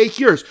do is take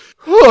yours.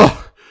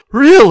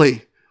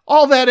 Really?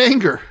 All that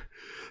anger.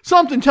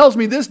 Something tells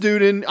me this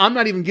dude, and I'm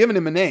not even giving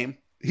him a name,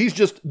 he's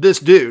just this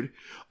dude.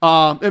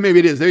 And maybe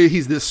it is.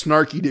 He's this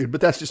snarky dude,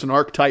 but that's just an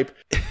archetype.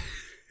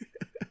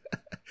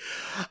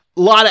 A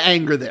lot of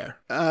anger there.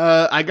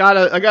 I got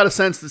a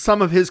sense that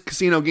some of his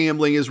casino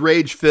gambling is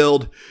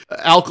rage-filled,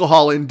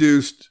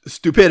 alcohol-induced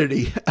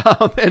stupidity,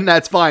 and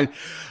that's fine.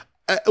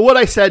 What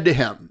I said to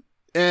him,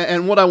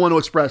 and what I want to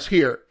express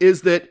here,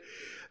 is that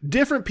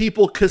different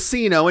people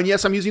casino, and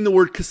yes, I'm using the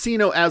word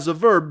casino as a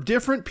verb,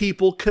 different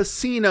people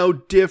casino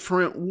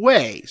different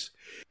ways.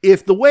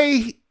 If the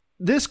way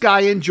this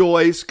guy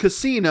enjoys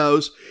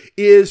casinos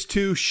is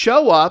to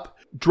show up,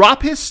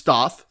 drop his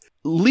stuff,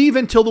 leave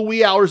until the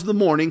wee hours of the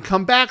morning,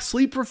 come back,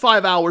 sleep for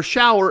 5 hours,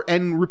 shower,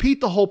 and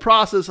repeat the whole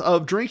process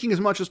of drinking as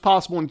much as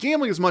possible and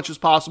gambling as much as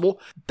possible,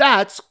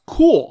 that's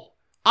cool.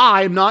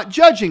 I'm not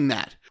judging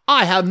that.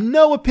 I have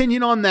no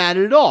opinion on that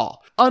at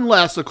all.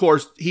 Unless, of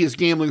course, he is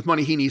gambling with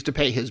money he needs to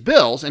pay his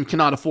bills and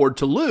cannot afford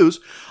to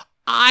lose.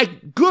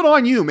 Good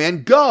on you,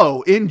 man.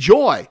 Go,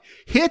 enjoy.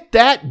 Hit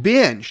that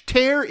binge.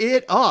 Tear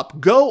it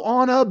up. Go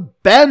on a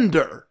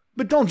bender.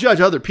 But don't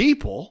judge other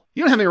people.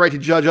 You don't have any right to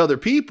judge other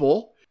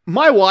people.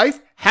 My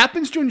wife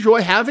happens to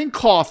enjoy having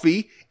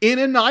coffee in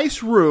a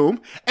nice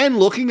room and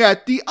looking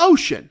at the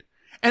ocean.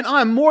 And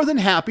I'm more than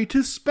happy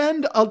to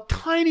spend a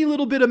tiny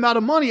little bit amount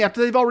of money after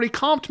they've already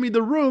comped me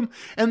the room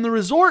and the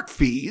resort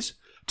fees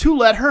to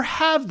let her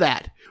have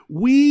that.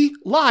 We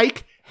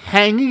like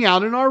hanging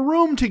out in our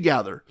room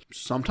together.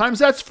 Sometimes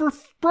that's for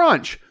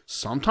brunch.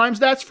 Sometimes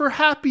that's for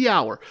happy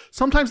hour.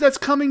 Sometimes that's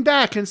coming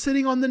back and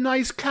sitting on the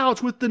nice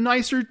couch with the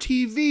nicer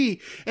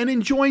TV and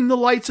enjoying the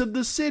lights of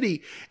the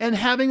city and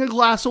having a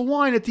glass of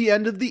wine at the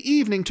end of the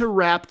evening to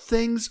wrap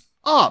things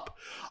up.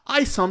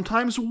 I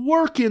sometimes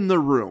work in the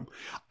room.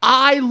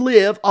 I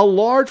live a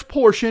large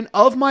portion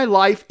of my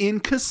life in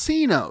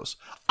casinos.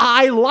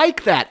 I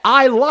like that.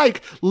 I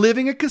like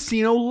living a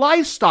casino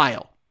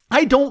lifestyle.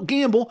 I don't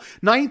gamble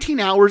 19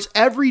 hours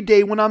every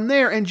day when I'm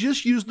there and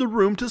just use the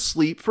room to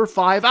sleep for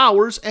 5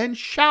 hours and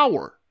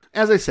shower.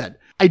 As I said,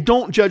 I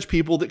don't judge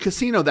people that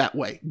casino that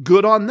way.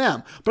 Good on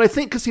them. But I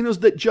think casinos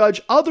that judge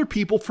other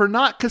people for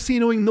not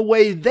casinoing the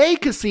way they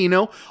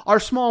casino are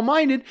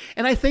small-minded.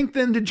 And I think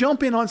then to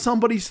jump in on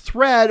somebody's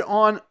thread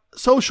on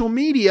social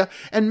media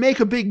and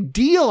make a big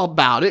deal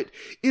about it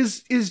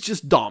is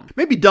just dumb.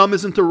 Maybe dumb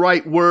isn't the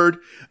right word.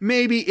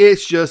 Maybe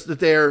it's just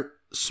that they're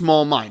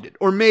small-minded.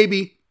 Or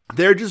maybe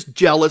they're just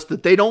jealous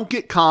that they don't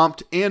get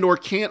comped and or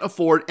can't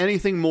afford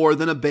anything more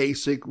than a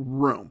basic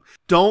room.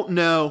 Don't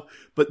know,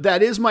 but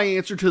that is my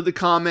answer to the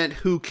comment,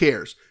 who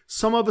cares?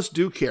 Some of us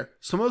do care.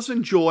 Some of us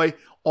enjoy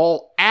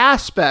all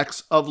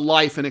aspects of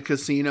life in a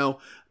casino,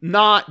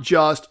 not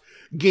just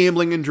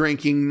gambling and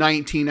drinking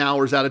 19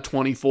 hours out of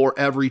 24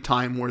 every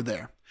time we're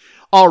there.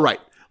 All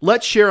right,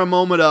 let's share a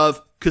moment of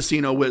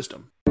casino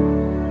wisdom.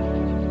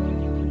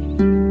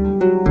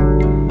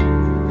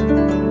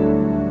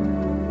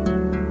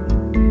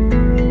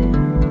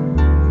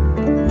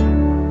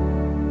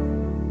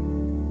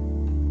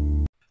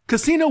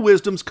 Casino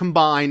wisdoms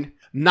combine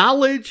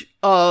knowledge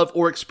of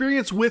or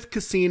experience with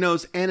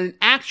casinos and an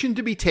action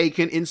to be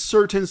taken in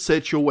certain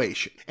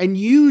situations. And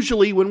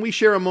usually when we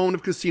share a moment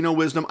of casino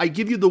wisdom, I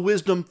give you the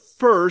wisdom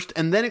first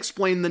and then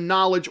explain the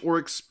knowledge or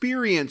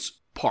experience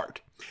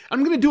part.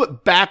 I'm going to do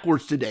it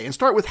backwards today and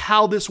start with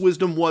how this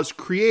wisdom was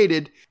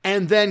created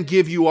and then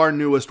give you our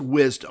newest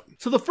wisdom.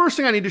 So the first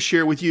thing I need to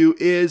share with you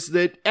is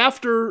that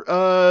after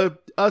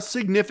a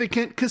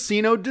significant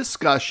casino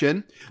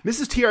discussion,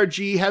 Mrs.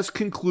 TRG has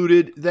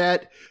concluded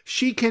that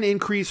she can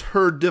increase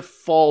her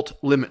default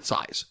limit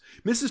size.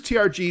 Mrs.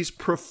 TRG's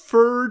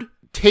preferred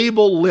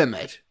table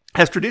limit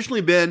has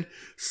traditionally been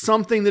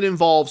something that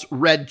involves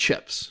red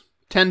chips.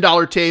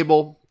 $10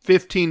 table,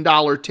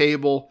 $15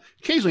 table.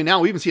 Occasionally now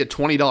we even see a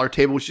 $20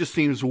 table, which just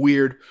seems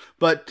weird.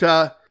 But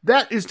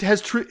that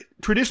has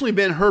traditionally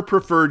been her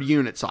preferred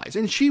unit size.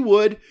 And she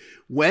would,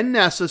 when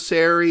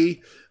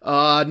necessary,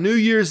 New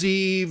Year's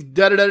Eve,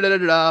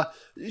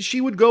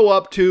 she would go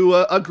up to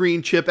a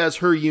green chip as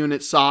her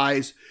unit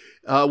size.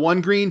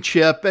 One green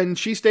chip, and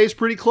she stays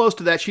pretty close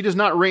to that. She does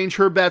not range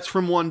her bets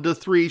from 1 to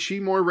 3. She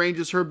more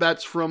ranges her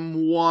bets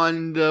from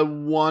 1 to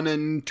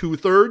 1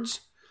 2/3.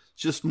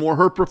 Just more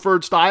her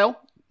preferred style.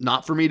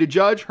 Not for me to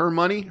judge. Her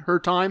money, her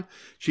time.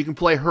 She can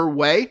play her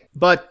way.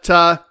 But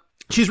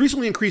she's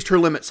recently increased her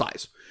limit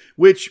size,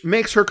 which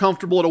makes her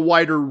comfortable at a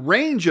wider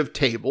range of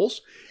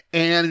tables.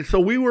 And so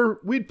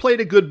we'd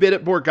played a good bit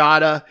at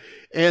Borgata,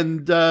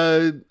 and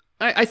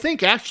I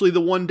think actually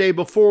the one day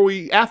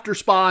after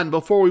Spa and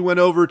before we went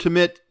over to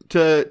meet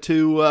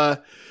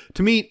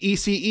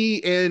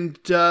ECE and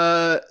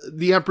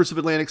the Empress of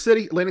Atlantic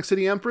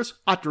City Empress.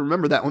 I have to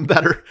remember that one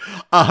better.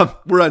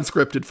 We're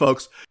unscripted,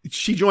 folks.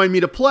 She joined me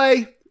to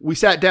play. We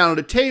sat down at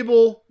a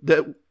table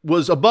that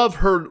was above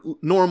her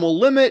normal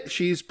limit.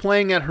 She's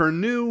playing at her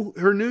new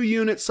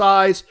unit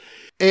size,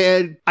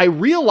 and I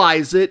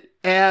realize it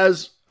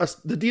as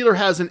the dealer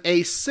has an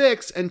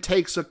A6 and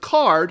takes a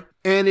card,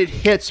 and it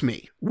hits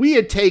me. We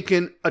had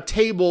taken a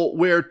table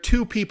where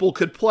two people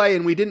could play,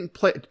 and we didn't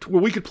play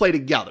where we could play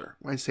together.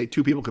 When I say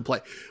two people could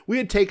play, we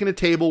had taken a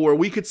table where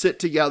we could sit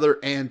together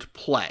and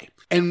play.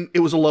 And it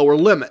was a lower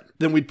limit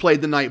than we'd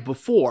played the night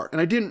before.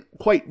 And I didn't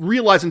quite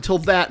realize until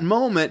that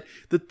moment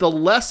that the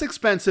less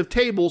expensive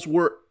tables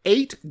were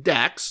 8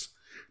 decks.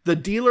 The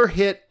dealer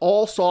hit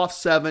all soft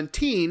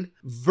 17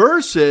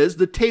 versus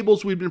the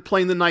tables we'd been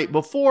playing the night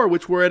before,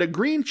 which were at a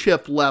green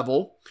chip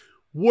level,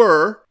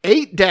 were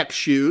 8 deck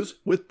shoes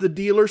with the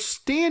dealer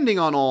standing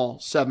on all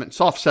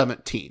soft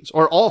 17s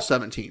or all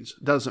 17s.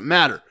 Doesn't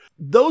matter.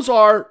 Those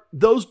are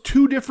those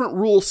two different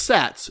rule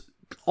sets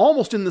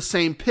almost in the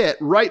same pit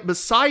right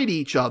beside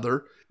each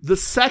other. The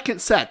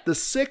second set, the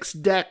 6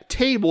 deck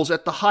tables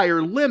at the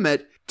higher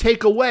limit,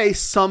 take away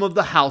some of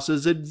the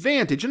house's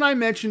advantage. And I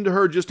mentioned to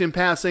her just in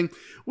passing,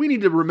 we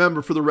need to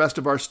remember for the rest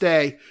of our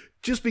stay,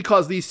 just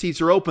because these seats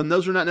are open,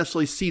 those are not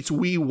necessarily seats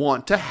we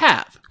want to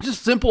have.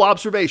 Just simple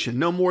observation,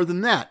 no more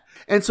than that.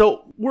 And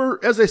so we're,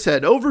 as I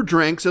said, over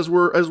drinks as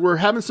we're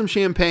having some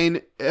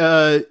champagne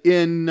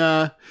in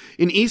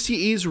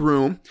ECE's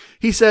room.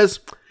 He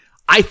says,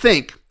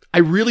 I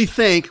really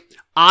think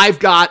I've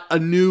got a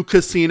new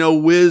casino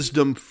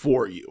wisdom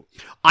for you.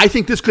 I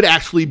think this could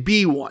actually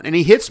be one. And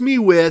he hits me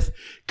with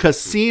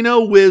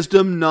casino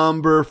wisdom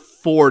number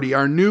 40,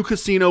 our new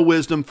casino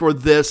wisdom for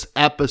this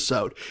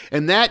episode.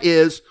 And that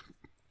is,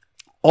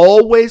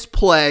 always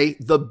play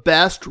the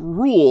best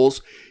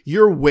rules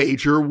your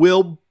wager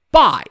will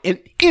buy. And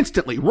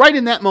instantly, right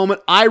in that moment,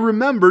 I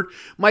remembered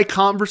my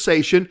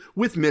conversation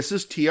with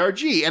Mrs.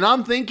 TRG. And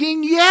I'm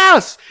thinking,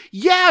 yes,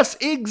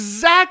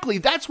 exactly.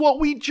 That's what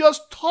we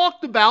just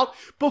talked about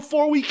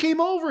before we came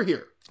over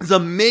here. It's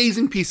an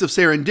amazing piece of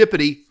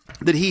serendipity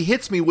that he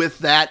hits me with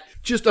that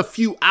just a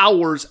few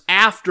hours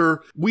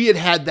after we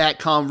had that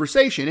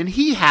conversation. And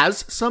he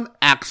has some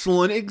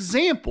excellent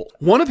examples.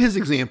 One of his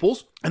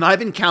examples, and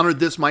I've encountered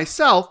this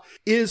myself,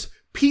 is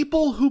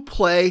people who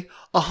play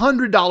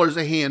 $100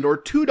 a hand or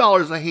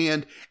 $2 a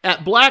hand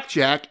at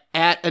blackjack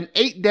at an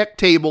 8-deck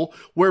table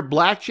where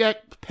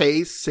blackjack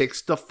pays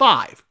 6 to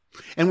 5.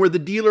 And where the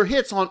dealer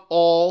hits on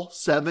all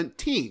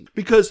 17.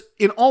 Because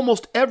in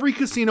almost every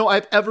casino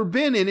I've ever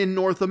been in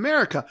North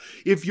America,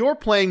 if you're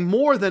playing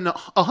more than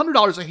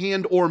 $100 a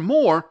hand or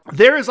more,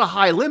 there is a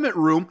high limit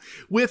room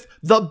with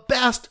the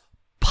best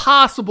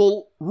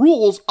possible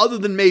rules other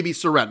than maybe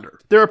surrender.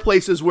 There are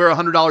places where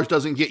 $100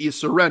 doesn't get you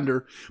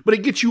surrender, but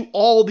it gets you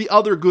all the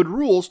other good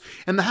rules,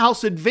 and the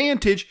house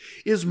advantage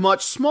is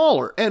much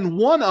smaller. And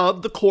one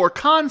of the core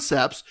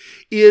concepts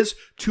is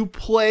to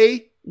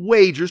play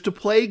wagers, to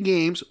play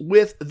games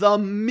with the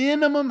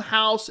minimum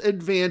house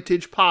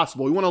advantage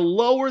possible. We want to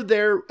lower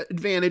their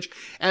advantage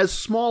as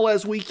small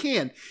as we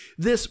can.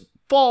 This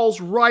falls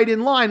right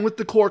in line with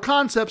the core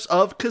concepts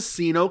of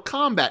casino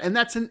combat, and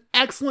that's an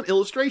excellent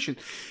illustration.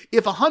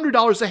 If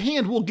 $100 a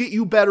hand will get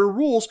you better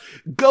rules,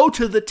 go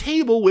to the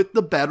table with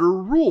the better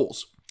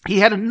rules. He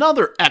had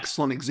another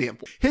excellent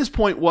example. His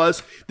point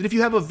was that if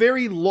you have a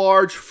very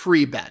large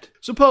free bet,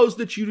 suppose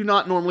that you do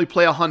not normally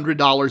play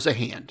 $100 a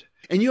hand,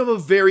 and you have a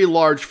very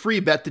large free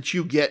bet that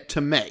you get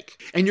to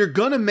make, and you're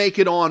going to make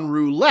it on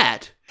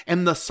roulette,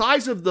 and the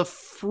size of the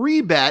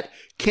free bet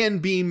can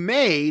be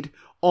made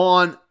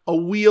on a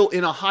wheel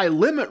in a high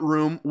limit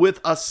room with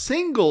a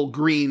single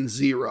green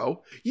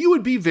 0, you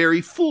would be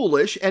very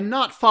foolish and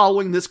not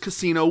following this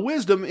casino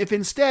wisdom if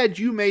instead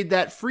you made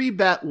that free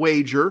bet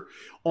wager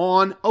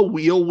on a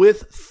wheel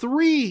with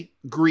 3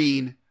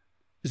 green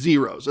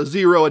zeros, a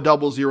 0, a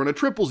double 0, and a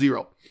triple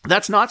 0.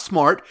 That's not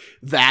smart.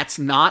 That's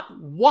not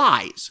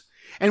wise.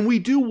 And we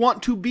do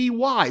want to be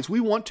wise. We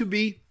want to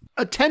be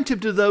attentive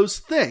to those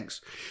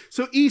things.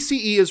 So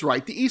ECE is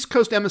right. The East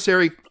Coast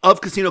Emissary of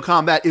Casino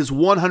Combat is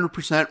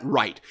 100%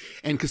 right.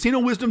 And Casino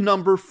Wisdom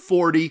number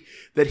 40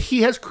 that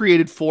he has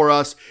created for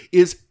us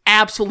is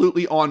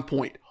absolutely on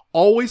point.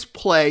 Always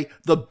play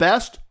the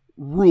best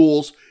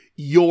rules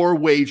your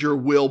wager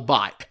will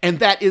buy. And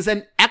that is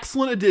an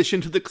excellent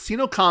addition to the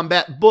Casino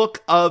Combat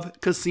Book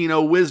of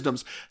Casino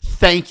Wisdoms.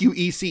 Thank you,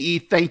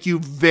 ECE. Thank you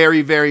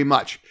very, very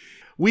much.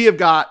 We have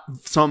got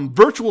some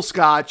virtual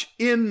scotch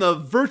in the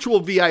virtual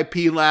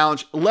VIP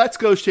lounge. Let's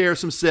go share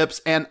some sips,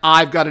 and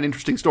I've got an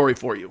interesting story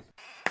for you.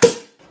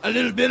 A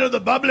little bit of the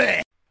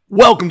bubbly.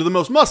 Welcome to the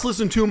most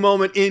must-listen-to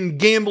moment in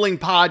gambling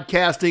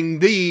podcasting,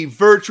 the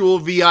virtual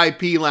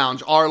VIP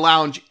lounge. Our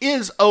lounge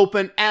is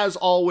open, as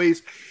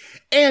always.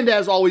 And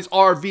as always,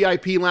 our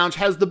VIP lounge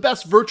has the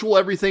best virtual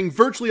everything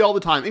virtually all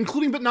the time,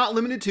 including but not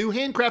limited to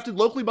handcrafted,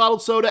 locally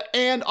bottled soda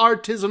and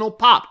artisanal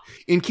pop.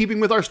 In keeping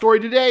with our story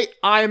today,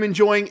 I am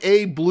enjoying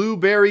a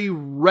blueberry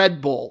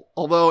Red Bull,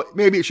 although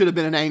maybe it should have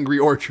been an Angry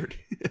Orchard.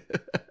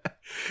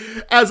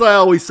 As I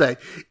always say,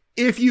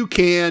 if you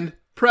can,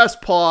 press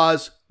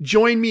pause,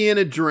 join me in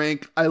a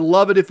drink. I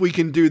love it if we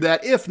can do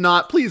that. If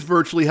not, please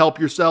virtually help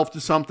yourself to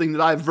something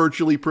that I've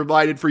virtually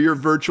provided for your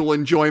virtual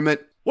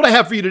enjoyment. What I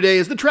have for you today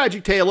is the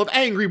tragic tale of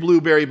Angry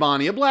Blueberry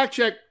Bonnie, a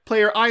blackjack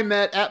player I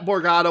met at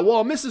Borgata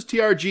while Mrs.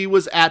 TRG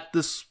was at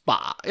the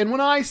spa. And when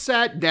I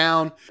sat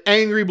down,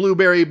 Angry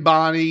Blueberry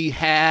Bonnie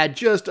had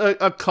just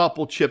a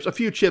couple chips, a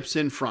few chips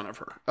in front of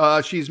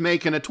her. She's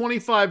making a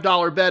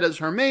 $25 bet as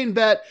her main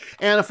bet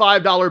and a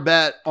 $5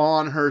 bet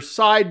on her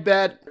side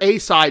bet, a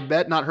side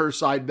bet, not her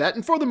side bet.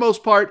 And for the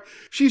most part,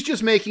 she's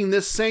just making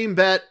this same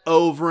bet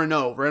over and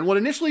over. And what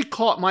initially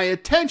caught my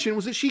attention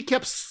was that she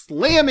kept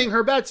slamming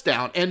her bets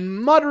down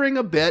and muttering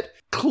a bit.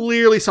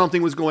 Clearly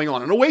something was going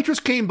on. And a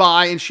waitress came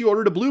by and she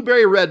ordered a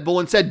blueberry Red Bull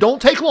and said,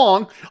 "Don't take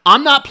long.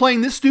 I'm not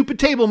playing this stupid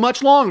table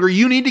much longer.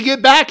 You need to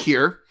get back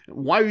here."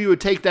 Why you would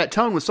take that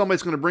tone when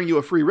somebody's going to bring you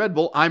a free Red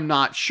Bull, I'm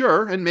not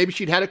sure. And maybe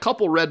she'd had a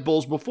couple Red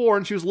Bulls before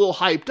and she was a little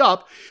hyped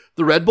up.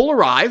 The Red Bull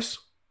arrives.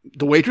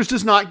 The waitress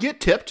does not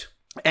get tipped.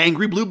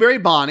 Angry Blueberry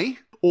Bonnie,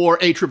 or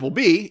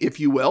ABBB,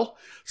 if you will,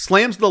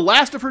 slams the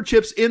last of her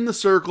chips in the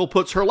circle,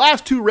 puts her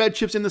last 2 red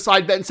chips in the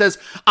side bet and says,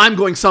 "I'm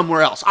going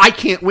somewhere else. I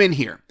can't win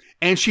here."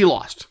 And she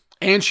lost.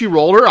 And she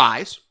rolled her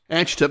eyes.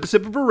 And she took a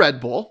sip of her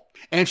Red Bull.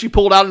 And she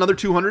pulled out another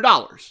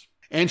 $200.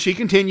 And she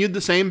continued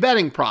the same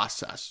betting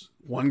process.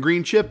 1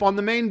 green chip on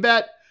the main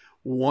bet,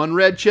 1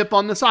 red chip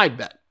on the side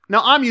bet.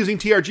 Now, I'm using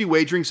TRG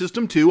Wagering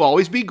System 2,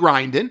 always be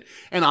grinding.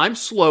 And I'm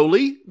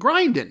slowly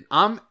grinding.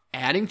 I'm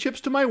adding chips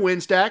to my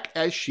win stack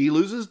as she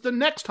loses the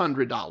next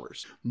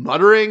 $100.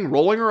 Muttering,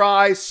 rolling her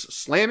eyes,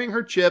 slamming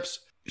her chips.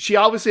 She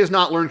obviously has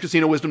not learned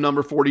Casino Wisdom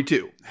number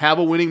 42. Have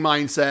a winning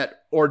mindset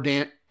or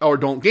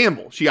don't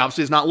gamble. She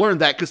obviously has not learned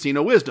that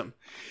Casino Wisdom.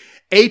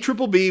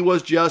 ABBB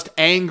was just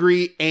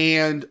angry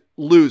and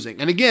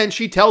losing. And again,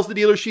 she tells the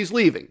dealer she's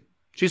leaving.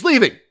 She's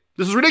leaving.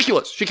 This is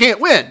ridiculous. She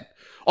can't win.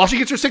 All she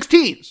gets are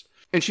 16s.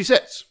 And she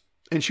sits.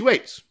 And she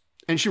waits.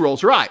 And she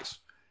rolls her eyes.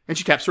 And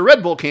she taps her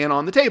Red Bull can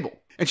on the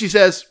table. And she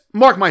says,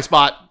 "Mark my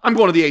spot. I'm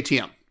going to the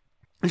ATM."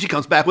 And she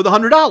comes back with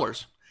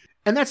 $100.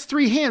 And that's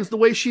 3 hands the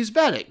way she's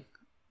betting.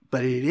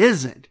 But it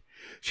isn't.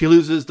 She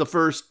loses the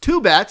first 2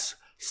 bets,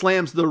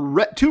 slams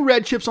the 2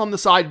 red chips on the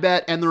side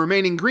bet and the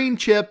remaining green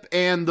chip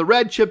and the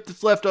red chip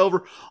that's left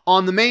over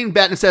on the main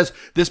bet and says,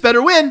 "This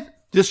better win.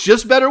 This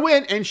just better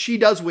win." And she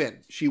does win.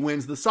 She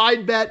wins the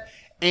side bet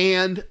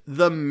and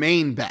the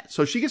main bet.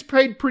 So she gets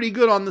paid pretty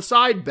good on the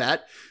side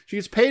bet. She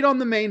gets paid on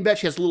the main bet.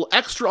 She has a little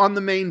extra on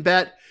the main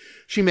bet.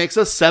 She makes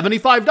a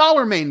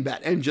 $75 main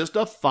bet and just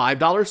a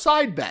 $5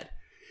 side bet.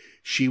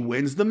 She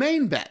wins the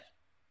main bet.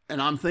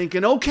 And I'm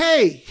thinking,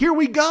 okay, here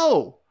we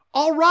go.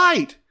 All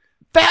right.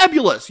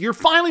 Fabulous. You're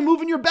finally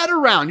moving your bet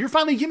around. You're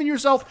finally giving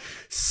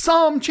yourself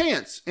some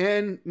chance.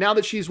 And now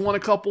that she's won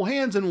a couple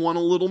hands and won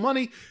a little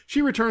money,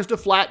 she returns to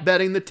flat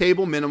betting the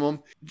table minimum.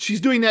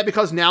 She's doing that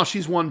because now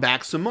she's won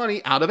back some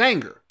money out of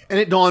anger. And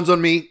it dawns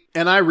on me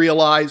and I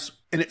realize,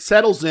 and it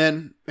settles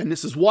in, and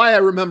this is why I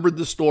remembered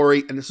the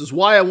story, and this is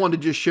why I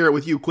wanted to just share it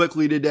with you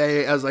quickly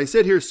today as I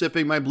sit here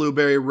sipping my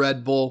blueberry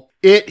Red Bull.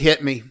 It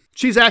hit me.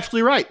 She's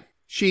actually right.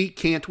 She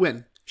can't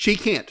win. She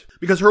can't,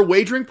 because her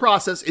wagering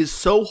process is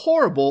so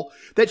horrible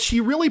that she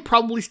really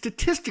probably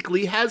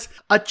statistically has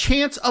a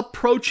chance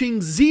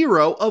approaching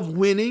 0 of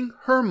winning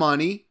her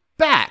money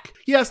back.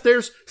 Yes,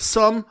 there's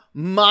some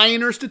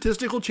minor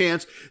statistical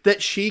chance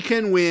that she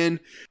can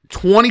win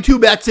 22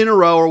 bets in a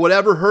row or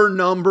whatever her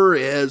number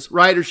is,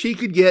 right? Or she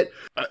could get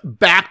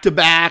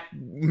back-to-back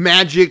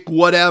magic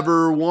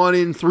whatever, 1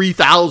 in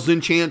 3,000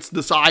 chance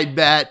the side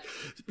bet.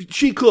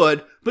 She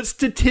could, but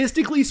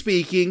statistically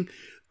speaking,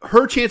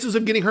 her chances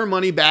of getting her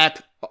money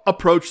back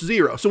approach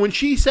zero. So when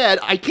she said,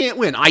 I can't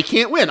win,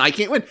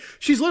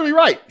 she's literally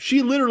right.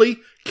 She literally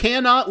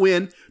cannot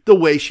win the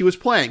way she was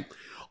playing.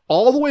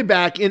 All the way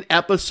back in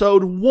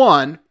episode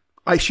 1,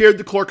 I shared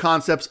the core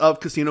concepts of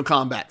casino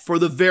combat for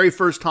the very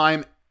first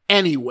time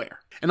anywhere.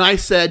 And I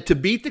said, to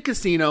beat the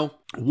casino,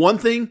 one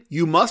thing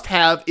you must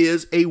have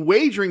is a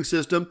wagering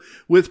system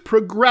with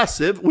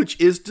progressive, which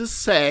is to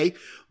say,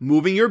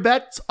 moving your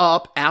bets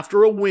up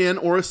after a win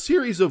or a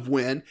series of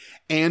win,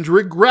 and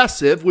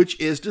regressive, which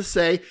is to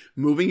say,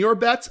 moving your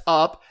bets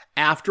up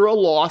after a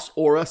loss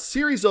or a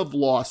series of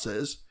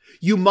losses.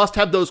 You must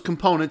have those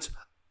components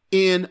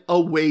in a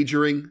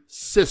wagering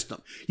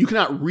system. You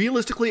cannot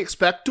realistically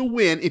expect to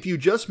win if you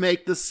just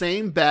make the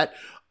same bet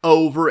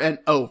over and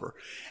over.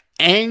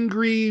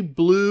 Angry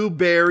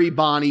Blueberry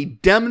Bonnie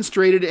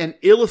demonstrated and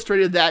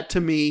illustrated that to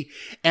me,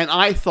 and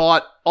I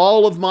thought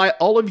all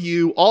of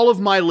you, all of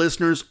my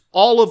listeners,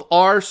 all of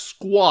our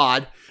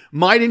squad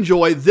might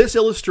enjoy this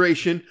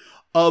illustration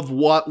of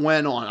what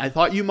went on. I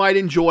thought you might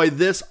enjoy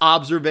this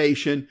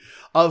observation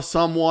of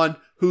someone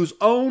whose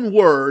own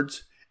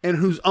words and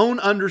whose own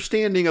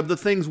understanding of the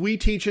things we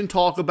teach and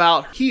talk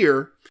about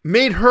here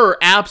made her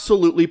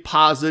absolutely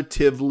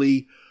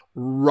positively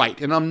right.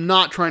 And I'm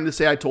not trying to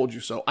say I told you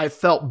so. I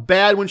felt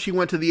bad when she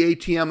went to the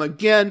ATM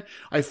again.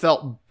 I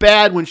felt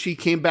bad when she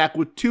came back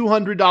with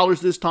 $200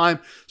 this time,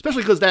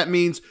 especially because that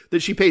means that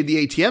she paid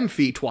the ATM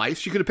fee twice.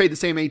 She could have paid the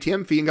same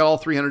ATM fee and got all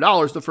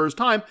 $300 the first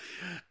time.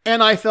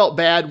 And I felt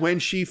bad when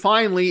she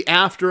finally,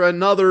 after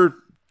another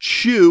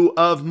chew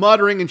of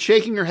muttering and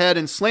shaking her head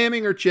and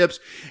slamming her chips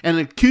and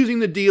accusing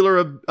the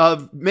dealer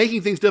of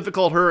making things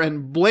difficult for her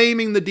and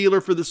blaming the dealer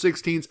for the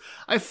 16s,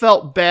 I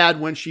felt bad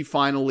when she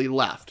finally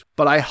left.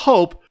 But I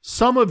hope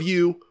some of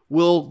you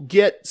will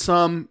get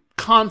some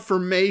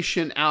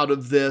confirmation out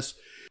of this.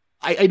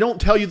 I don't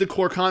tell you the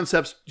core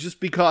concepts just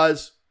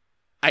because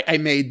I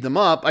made them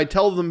up. I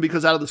tell them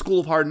because out of the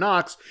School of Hard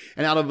Knocks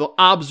and out of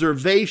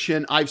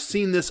observation, I've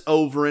seen this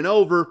over and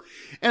over.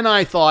 And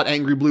I thought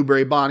Angry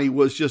Blueberry Bonnie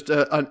was just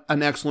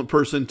an excellent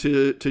person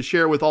to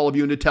share with all of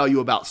you and to tell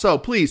you about. So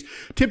please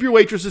tip your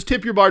waitresses,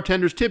 tip your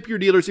bartenders, tip your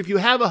dealers. If you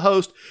have a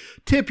host,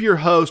 tip your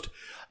host.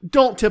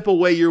 Don't tip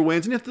away your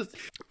wins. And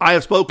I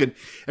have spoken.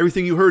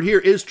 Everything you heard here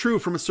is true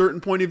from a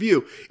certain point of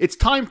view. It's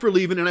time for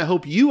leaving, and I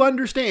hope you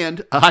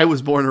understand I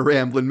was born a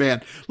rambling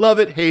man. Love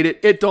it, hate it,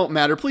 it don't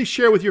matter. Please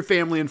share with your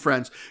family and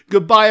friends.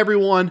 Goodbye,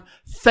 everyone.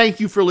 Thank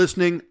you for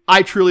listening.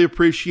 I truly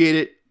appreciate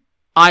it.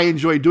 I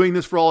enjoy doing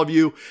this for all of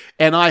you,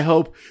 and I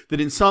hope that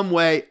in some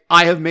way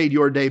I have made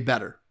your day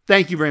better.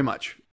 Thank you very much.